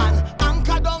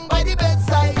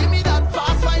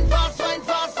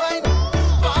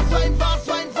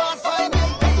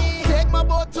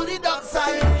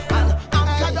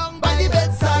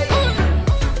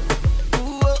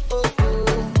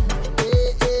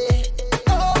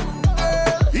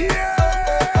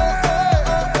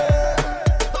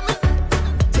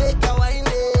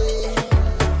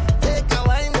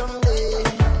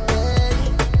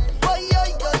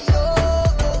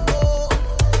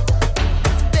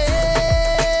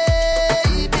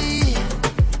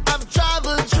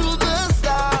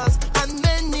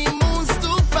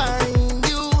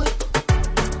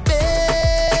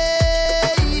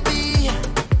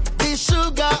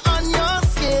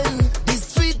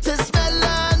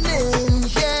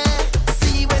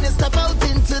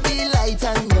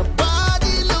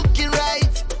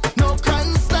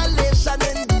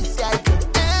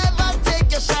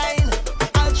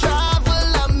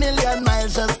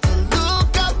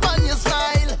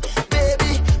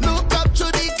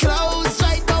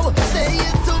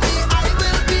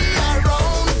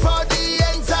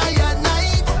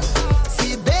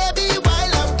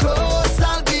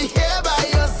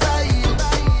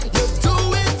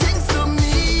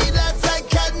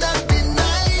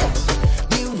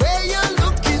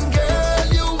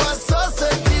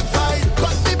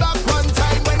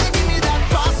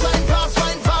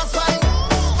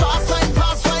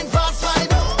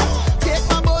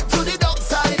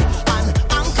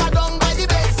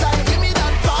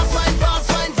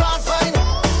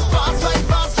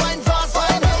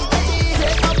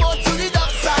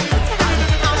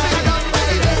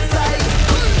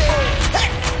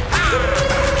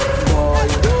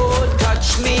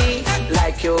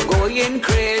 going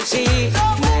crazy.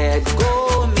 Let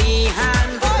go me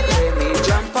hand, let me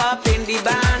jump up in the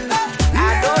band.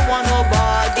 I don't want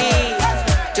nobody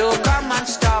to come and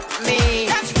stop me.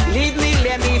 Leave me,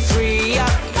 let me free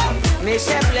up.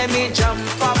 Myself, let me jump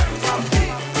up.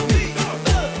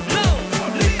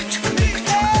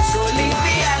 So leave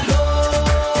me alone.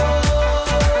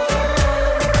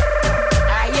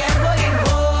 I am going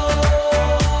home.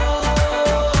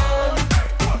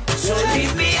 So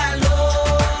leave me alone.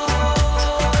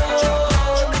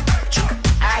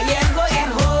 I am going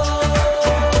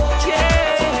home.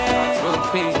 Yeah. Road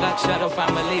page, Black Shadow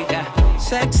family.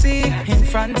 Sexy in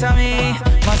front of me.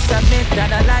 Must admit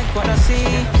that I like what I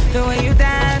see. The way you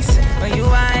dance, when you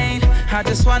whine, I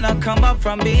just wanna come up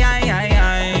from behind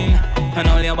and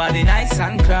hold your body nice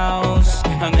and close,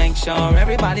 and make sure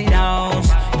everybody knows.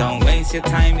 Don't waste your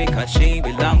time because she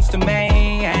belongs to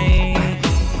me.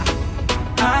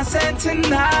 I said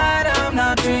tonight I'm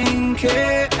not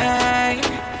drinking,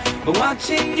 but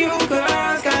watching you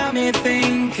girls got me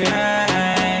thinking.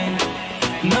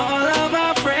 And all of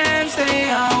our friends, they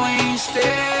are wasted.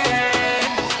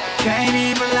 Can't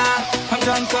even lie, I'm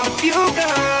drunk off you,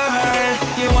 girl.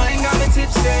 You ain't got me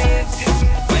tipsy.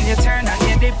 When you turn on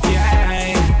your dip,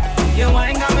 yeah. You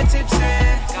ain't got me tipsy.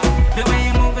 The way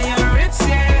you move your hips,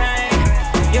 yeah.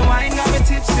 You ain't got me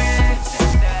tipsy.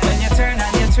 When you turn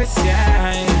on your twist,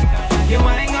 yeah. You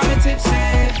ain't got me tipsy.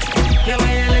 The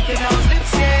way you look at those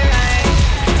lips, yeah.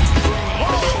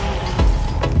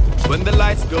 When the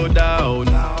lights go down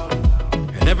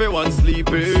and everyone's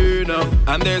sleeping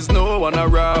and there's no one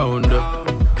around,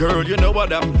 girl, you know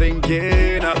what I'm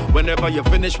thinking. Whenever you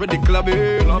finish with the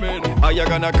clubbing, are you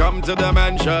gonna come to the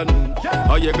mansion?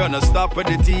 Are you gonna stop with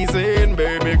the teasing?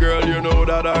 Baby girl, you know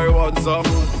that I want some.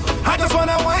 I just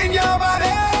wanna wind your body,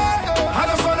 I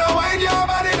just wanna wind your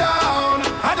body down.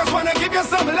 I just wanna give you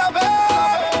some love,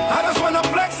 I just wanna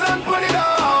flex and put it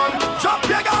on. Drop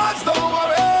your guards, don't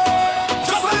worry.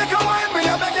 Just a little wine, me,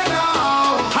 I beg you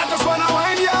now. I just wanna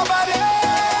wind your body.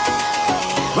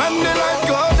 When the lights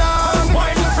go down,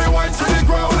 wind your free wine to the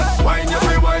ground. Wind your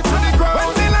free wine to the ground.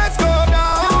 When the lights go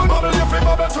down, bubble your free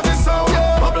bubble to the sound.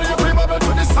 Bubble your free bubble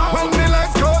to the sound. When the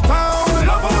lights go down,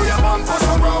 love how your bumper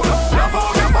surround. Love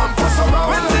how your bumper surround.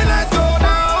 When the lights go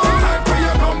down, time for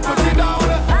you come put it down.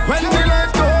 When the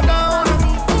lights go down,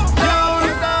 down,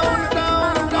 down,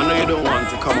 down. I know you don't want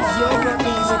to come on.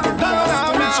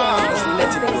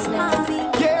 Let it go.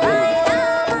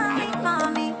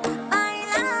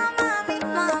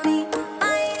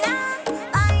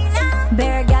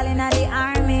 Bear gal in the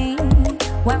army.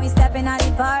 When we step in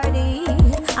the party,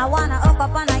 I wanna hook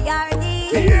up on a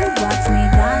yardie. Watch me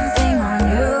dancing on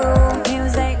you.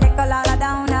 Music tickle all I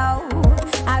don't know.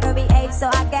 I don't behave so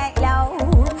I get low.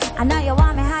 I know you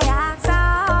want me how you act so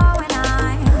when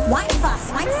I wine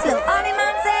fast, wine slow. All the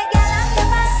man say, girl, I'm the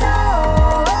best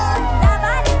soul. La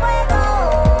body fuego.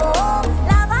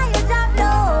 Love how you drop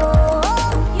low.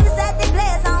 You set the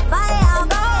place on fire.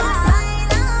 Go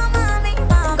baila, mami,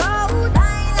 go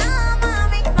baila,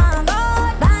 mami, go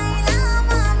baila,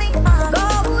 mami, go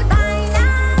baila.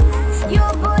 You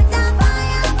put the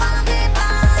fire on me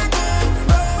body.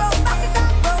 Back it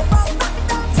up,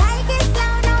 take it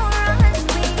slow, no rush.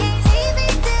 We ain't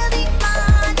leaving till the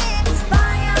morning.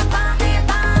 Fire on me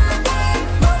body.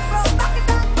 Back it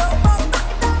up,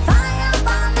 fire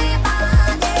on me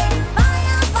body.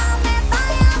 Fire on me,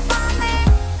 fire on me.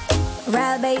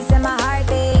 Real bass in my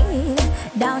heartbeat.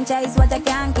 Don't chase what I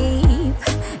can't keep.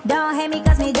 Don't hate me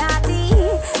cause me dirty.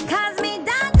 Cause me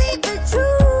dirty the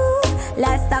truth.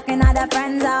 Let's talk in the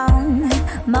friend zone.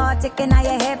 More ticking on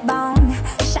your hip bone.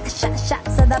 Shot, shot, shot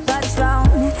to the blood strong.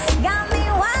 Got me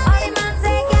wild. All the man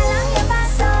say, girl, I'm your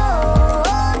best soul.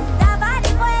 La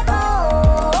body fuego.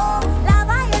 Love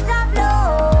how you drop low.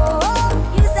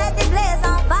 You set the place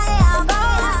on fire. Go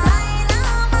baila,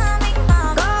 mami, go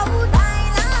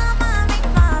baila, mami,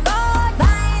 go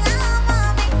baila,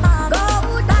 mami, go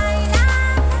baila.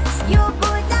 You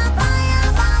put the fire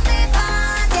on me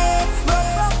body.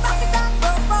 Back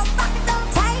it up,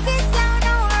 take it slow,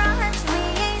 no rush. We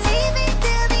ain't leaving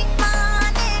till the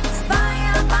morning.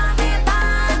 Fire on me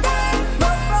body.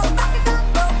 Back it up,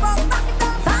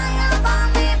 fire on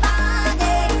me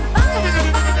body.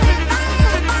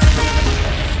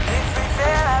 If we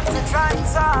fail after trying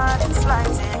so hard, it's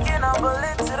like taking a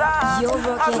bullet to the heart. You're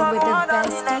rocking with the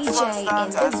best DJ in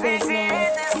the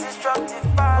business.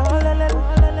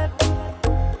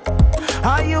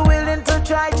 Are you willing to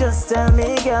try? Just tell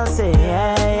me, girl. Say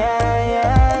yeah, yeah,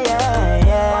 yeah, yeah,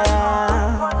 yeah.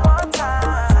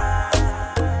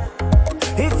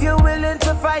 If you're willing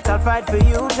to fight, I'll fight for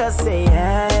you. Just say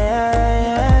yeah,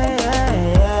 yeah, yeah,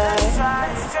 yeah,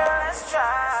 yeah.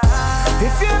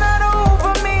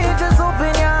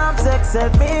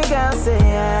 said, big girl, say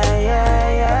yeah,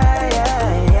 yeah, yeah,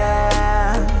 yeah,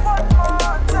 yeah. One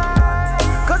more time.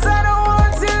 'Cause I don't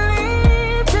want to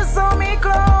leave, just hold me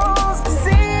close.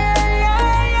 Say yeah,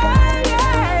 yeah, yeah,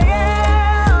 yeah,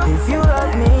 yeah. If you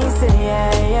love me, say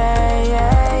yeah, yeah,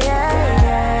 yeah, yeah,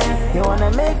 yeah. You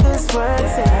wanna make this work,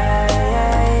 say yeah,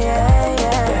 yeah, yeah,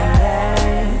 yeah,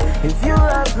 yeah. If you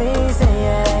love me, say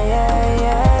yeah, yeah,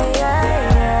 yeah,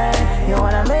 yeah, yeah. You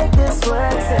wanna make this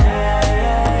work, say yeah,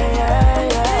 yeah, yeah,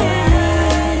 yeah,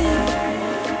 yeah.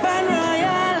 Ban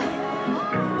Royal,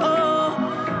 oh,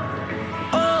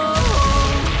 oh.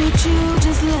 Would you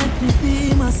just let me be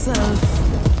myself?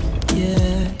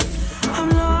 Yeah, I'm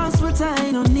lost, but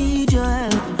I don't need your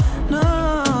help. No,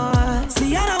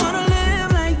 see, I don't wanna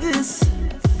live like this.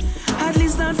 At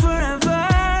least not forever.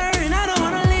 And I don't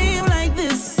wanna live like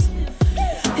this.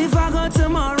 If I go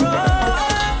tomorrow,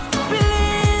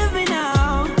 believe me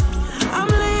now, I'm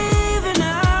leaving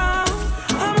now.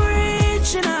 I'm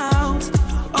reaching out.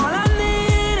 All I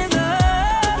need is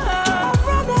love.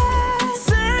 I'm running,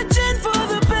 searching for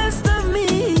the best of me.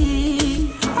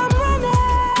 I'm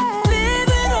running,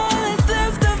 leaving all that's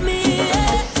left of me.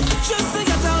 Just to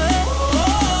get away.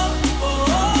 Oh, oh,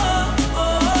 oh,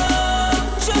 oh.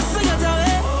 Just to get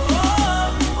away. Oh,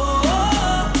 oh,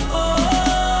 oh, oh.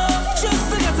 Just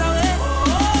to get away. Oh,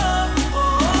 oh,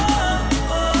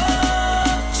 oh.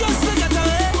 Just to get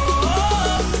away. Oh,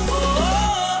 oh.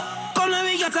 Come let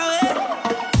me get away.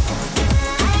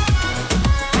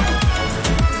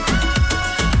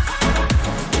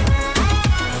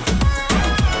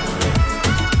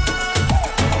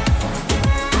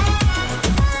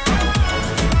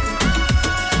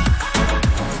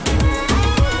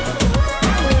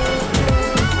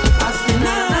 I say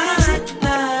na na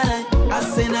na, I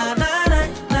say na na na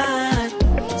na,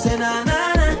 say na na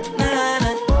na na,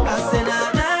 I say na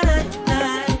na na na,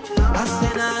 I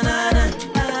say na na na,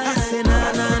 I say na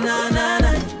na na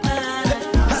na,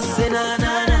 I say na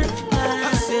na na,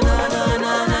 I say na na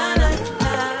na na.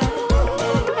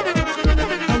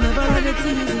 I never had it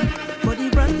easy for the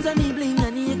brands and the bling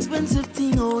and the expensive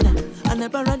thing. Oh, I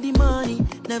never had the money,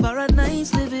 never had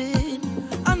nice living.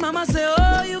 And mama say,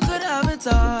 oh, you could have it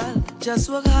all, just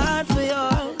work hard for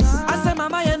yours. I say,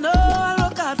 mama, you know I'll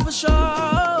work hard for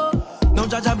sure. Now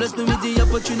Jaja bless me with the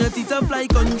opportunity to fly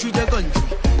country to country.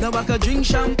 Now I could drink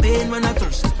champagne when I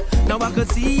thirst. Now I could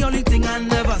see only thing I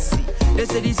never see. They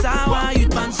say this hour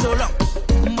you'd man so long,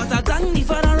 but I thank the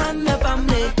father and the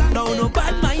family. Now no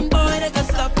bad mind boy they can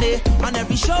stop me. On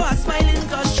every show I smiling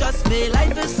 'cause trust me,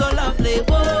 life is so lovely.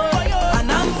 Whoa,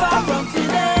 and I'm far from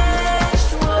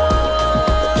finished.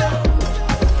 Whoa,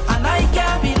 and I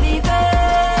can't believe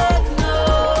it. No,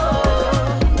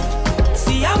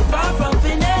 see I'm far from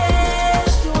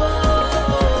finished.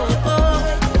 Whoa,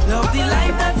 love the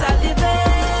life that I live in.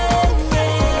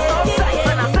 Yeah.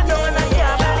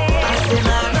 I say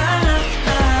na na na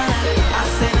na, I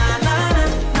say na na na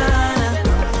na,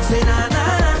 say na na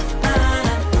na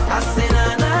na, I say na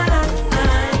na na na,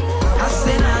 I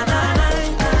say na na na,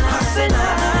 I say na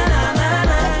na na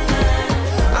na,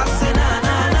 I say na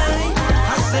na na,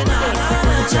 I say na na na.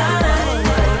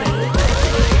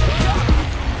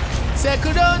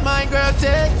 Settle down, my girl,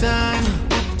 take time,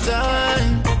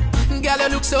 time. Girl, you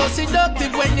look so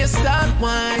seductive when you start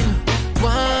wine,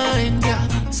 wine, yeah.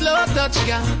 Slow touch,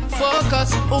 yeah.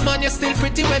 Focus, woman, you're still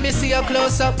pretty when me see you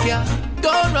close up, yeah.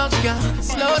 Don't rush, yeah.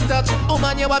 Slow touch,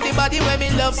 woman, you have the body when me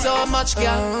love so much,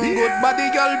 yeah. Good body,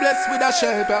 girl, blessed with a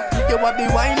shape, yeah. You have the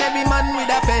wine, every man with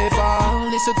a paper.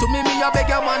 Listen to me, I beg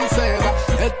you one favor.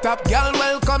 Head top, girl,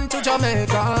 welcome to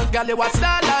Jamaica. Girl, you a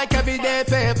star like everyday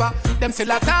paper. Them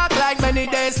still a talk like many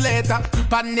days later.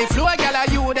 Pan the floor, girl,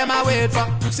 you them a wait for.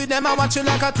 See them a watch you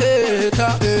like a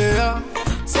theater, yeah.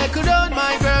 Settle down,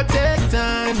 my girl, take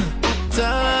time,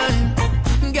 time.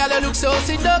 Girl, you look so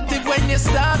seductive when you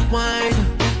start wine,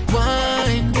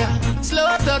 wine, yeah.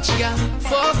 Slow touch, yeah.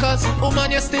 Focus,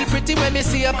 woman, you're still pretty when me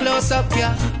see you close up,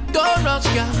 yeah. Don't rush,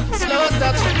 yeah. Slow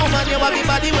touch, woman, you have the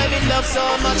body when me love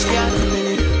so much, yeah.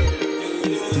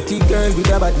 Pretty girl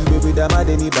with a body, with a mad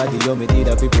anybody. You me need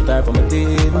a people type from a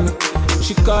table.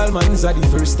 She call man's the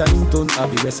first time turn up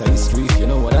the rest of the street, you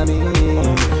know what I mean?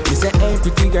 You say, hey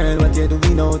pretty girl, what you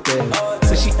doing out there?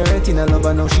 So she hurting a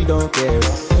lover, now she don't care.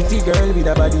 Pretty girl with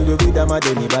a body, with a mad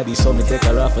anybody. So me take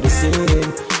her off for the scene.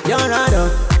 You're right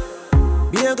up.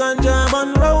 Be a ganja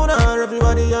man round her,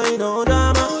 everybody you know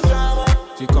drama.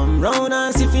 She come round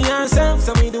and see for herself,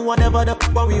 so we do whatever the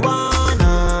fuck we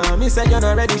wanna. Me say you're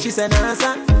not ready, she say nah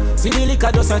sir. See the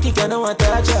liquor just a kick, you know what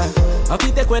touch her. I fi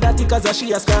take away that cause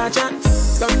she a scratch her.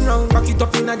 Turn round, back it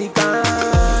up inna the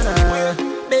corner.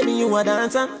 Baby you a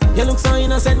dancer, you look so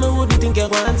innocent, me would think you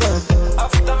want her.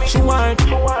 She want.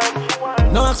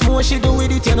 No ask me what she do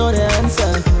with it, you know the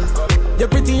answer. You're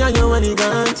pretty and you're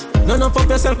elegant. None of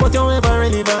yourself, but you're ever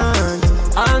relevant.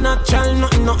 All natural,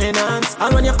 nothing, no enhance.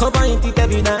 And when you cover it, it's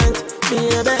evident.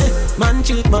 Baby, man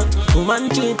cheat, but woman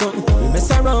cheat on. We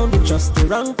mess around with just the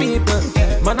wrong people.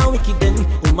 Man a wicked then,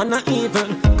 woman a evil.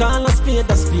 Call a spade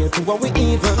to what we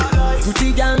evil.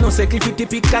 Pretty girl, no say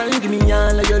typical. Give me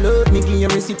all of your love, me give you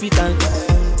reciprocal.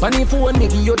 Funny phone, me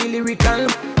give you the lyrical.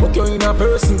 But you're in a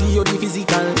person, give you the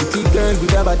physical. Pretty girl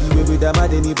with a body, we with a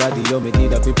mad anybody. You me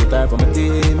need a people time from a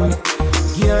team.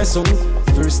 Give her some.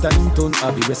 First time turn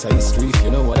I'll be rest of history, if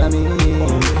you know what I mean.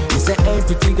 You say, hey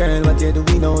pretty girl, what you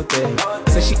doing out there?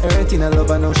 Say she hurting her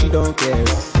love and now she don't care.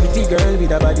 Pretty girl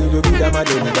with a body, you with a mad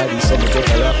anybody. So me take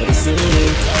her off for the scene.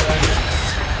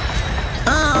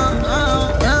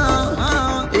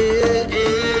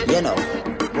 You know,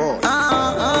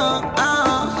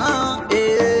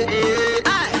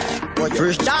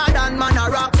 First Jordan, man,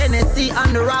 a rock NSC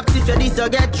and the rocks. If you this, you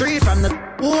get 3 from the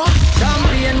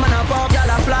champion, man, a pop. Y'all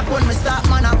a flap when me stop,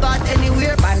 man, I got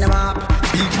anywhere by the map.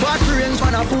 Big fat range,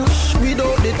 man, a push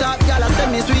without the top. Y'all a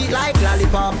send me sweet like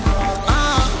lollipop.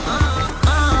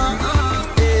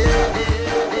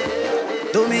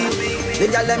 Do me, the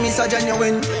y'all let me so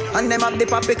genuine. And them have the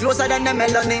puppy closer than the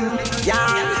melanin.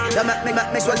 Yeah, they make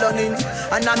me swelling.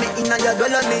 And I'm in your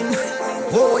dwelling.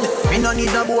 Boy, me no need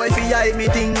no boy fi hide me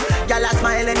thing. Y'all a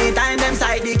smile anytime them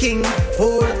side the king.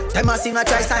 Fool, them a sing a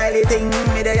try style thing.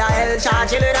 Me they a hell charge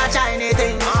chill with a Chinese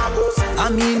thing. I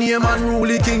mean name and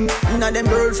rule king. Inna them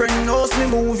girlfriend knows me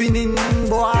moving in.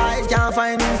 Boy, can't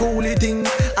find him coolie thing.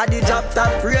 At the drop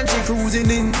top range she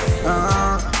cruising in.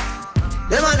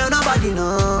 Them a know nobody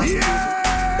know.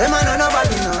 Them a know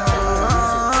nobody know.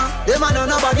 Them a know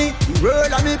nobody. The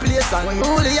world a me place and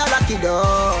only a lucky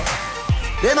door.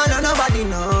 Them a know nobody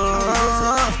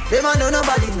know. Them a know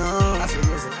nobody know.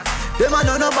 Them a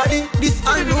know nobody. This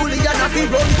unruly and nothing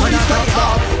run for this country.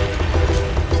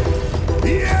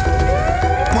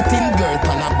 Put him girl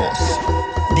on a bus.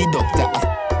 The doctor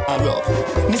a rough.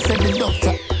 Me said the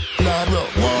doctor la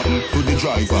rough. One to the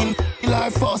driver. Him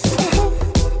life first.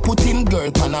 Put him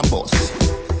girl on a bus.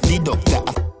 The doctor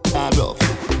a rough.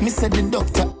 Me said the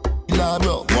doctor la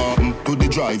rough. One to the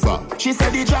driver. She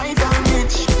said the driver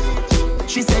rich.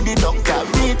 She said the doctor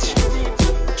rich.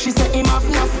 She said him have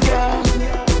enough girl,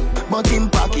 but him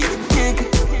pocket big.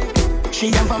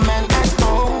 She have a man at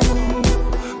home,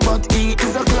 but he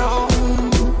is a clown.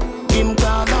 Him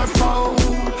call her phone.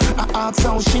 I ask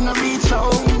how she no reach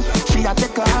home. She a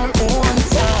take her own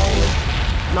time.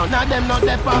 None of them not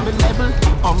there on the level.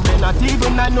 Me not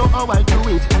even I know how I do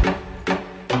it.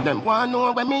 Them want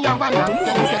know when me have a lot. Them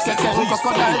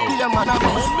crocodile kill them on a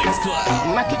bus.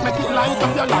 Make it light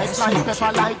up your life like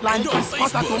pepper like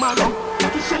Christmas or tomorrow.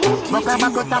 Rock a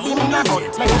back out of him in a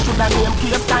butt. Like you shoulda name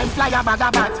Cape Time fly a bag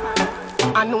of bat.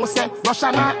 I know say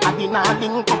Russia na I did not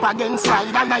link up against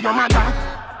slide and your mother.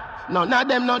 None of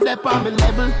them not there on me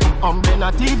level. Me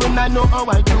not even I know how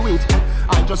I do it.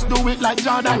 I just do it like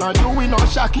Jordan or do it no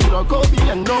Shaquille or Kobe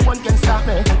and no one can stop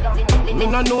me. Me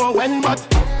no know when but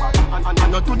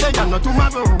and not today and not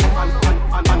tomorrow.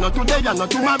 And not today and not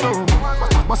tomorrow.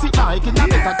 But it like it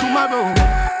better tomorrow.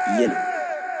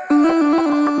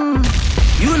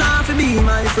 You not fi be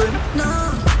my friend.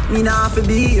 No. Me not fi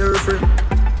be your friend.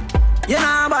 You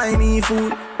not buy me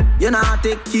food. You not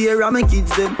take care of my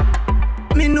kids them.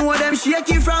 Me know them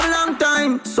shaky from long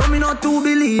time, so me not to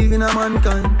believe in a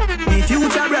mankind. Me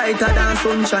future brighter than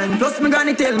sunshine. Plus me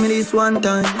granny tell me this one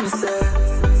time. Me say,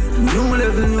 new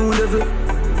level, new level.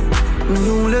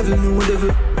 New level, new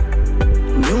level.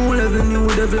 New level, new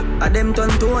level. A them turn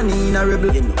Tony in a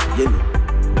rebel. You know.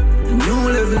 New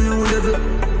level, new level.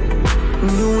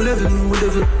 New level, new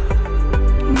level.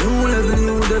 New level,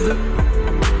 new level.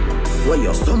 Well,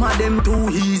 yo, some of them too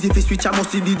easy. If you switch, I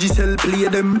must see Digicel play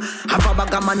them. Have a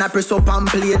bag of man, I press up and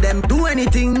play them. Do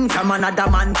anything, from another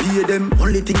man pay them.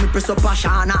 Only thing me press up a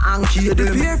Shana and kill them.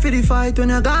 Prepare for the fight when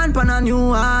you're gone pan a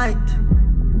new height.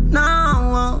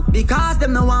 Now, because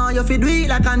them no want you fi do it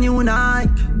like a new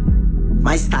Nike.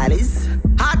 My style is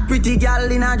hot pretty girl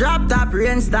in a drop top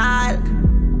rain style.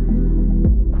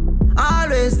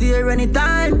 Always there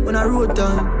anytime when I road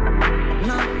time.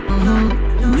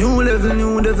 New level,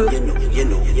 new level. You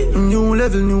know. New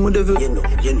level, new level. You know.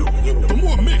 For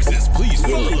more mixes, please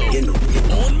follow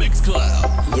on Mixcloud.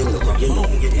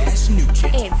 Ash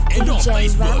Nugent. It's And on DJ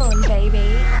Facebook, Ramon, baby.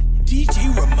 DJ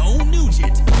Ramon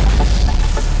Nugent.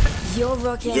 You're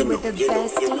rocking with the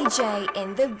best DJ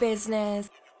in the business.